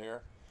Fort McNair.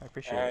 I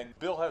appreciate it. And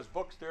Bill has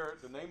books there.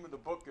 The name of the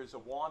book is A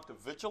Want of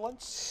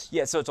Vigilance.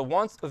 Yeah, so it's A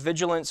Want of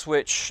Vigilance,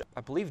 which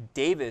I believe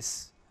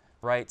Davis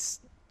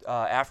writes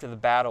after the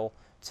battle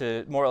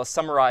to more or less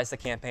summarize the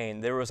campaign.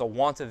 There was a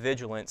want of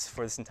vigilance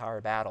for this entire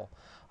battle.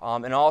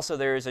 And also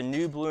there's a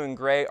new blue and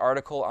gray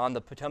article on the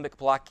Potomac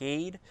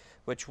blockade,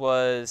 which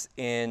was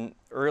in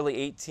early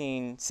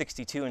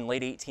 1862 and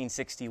late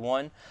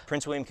 1861.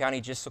 Prince William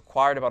County just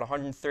acquired about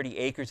 130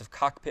 acres of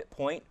Cockpit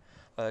Point,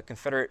 a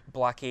Confederate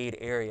blockade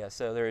area.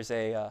 So there's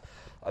a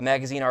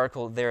magazine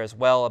article there as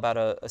well about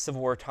a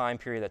Civil War time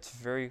period that's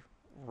very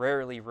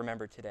rarely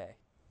remembered today.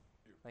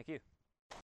 Thank you.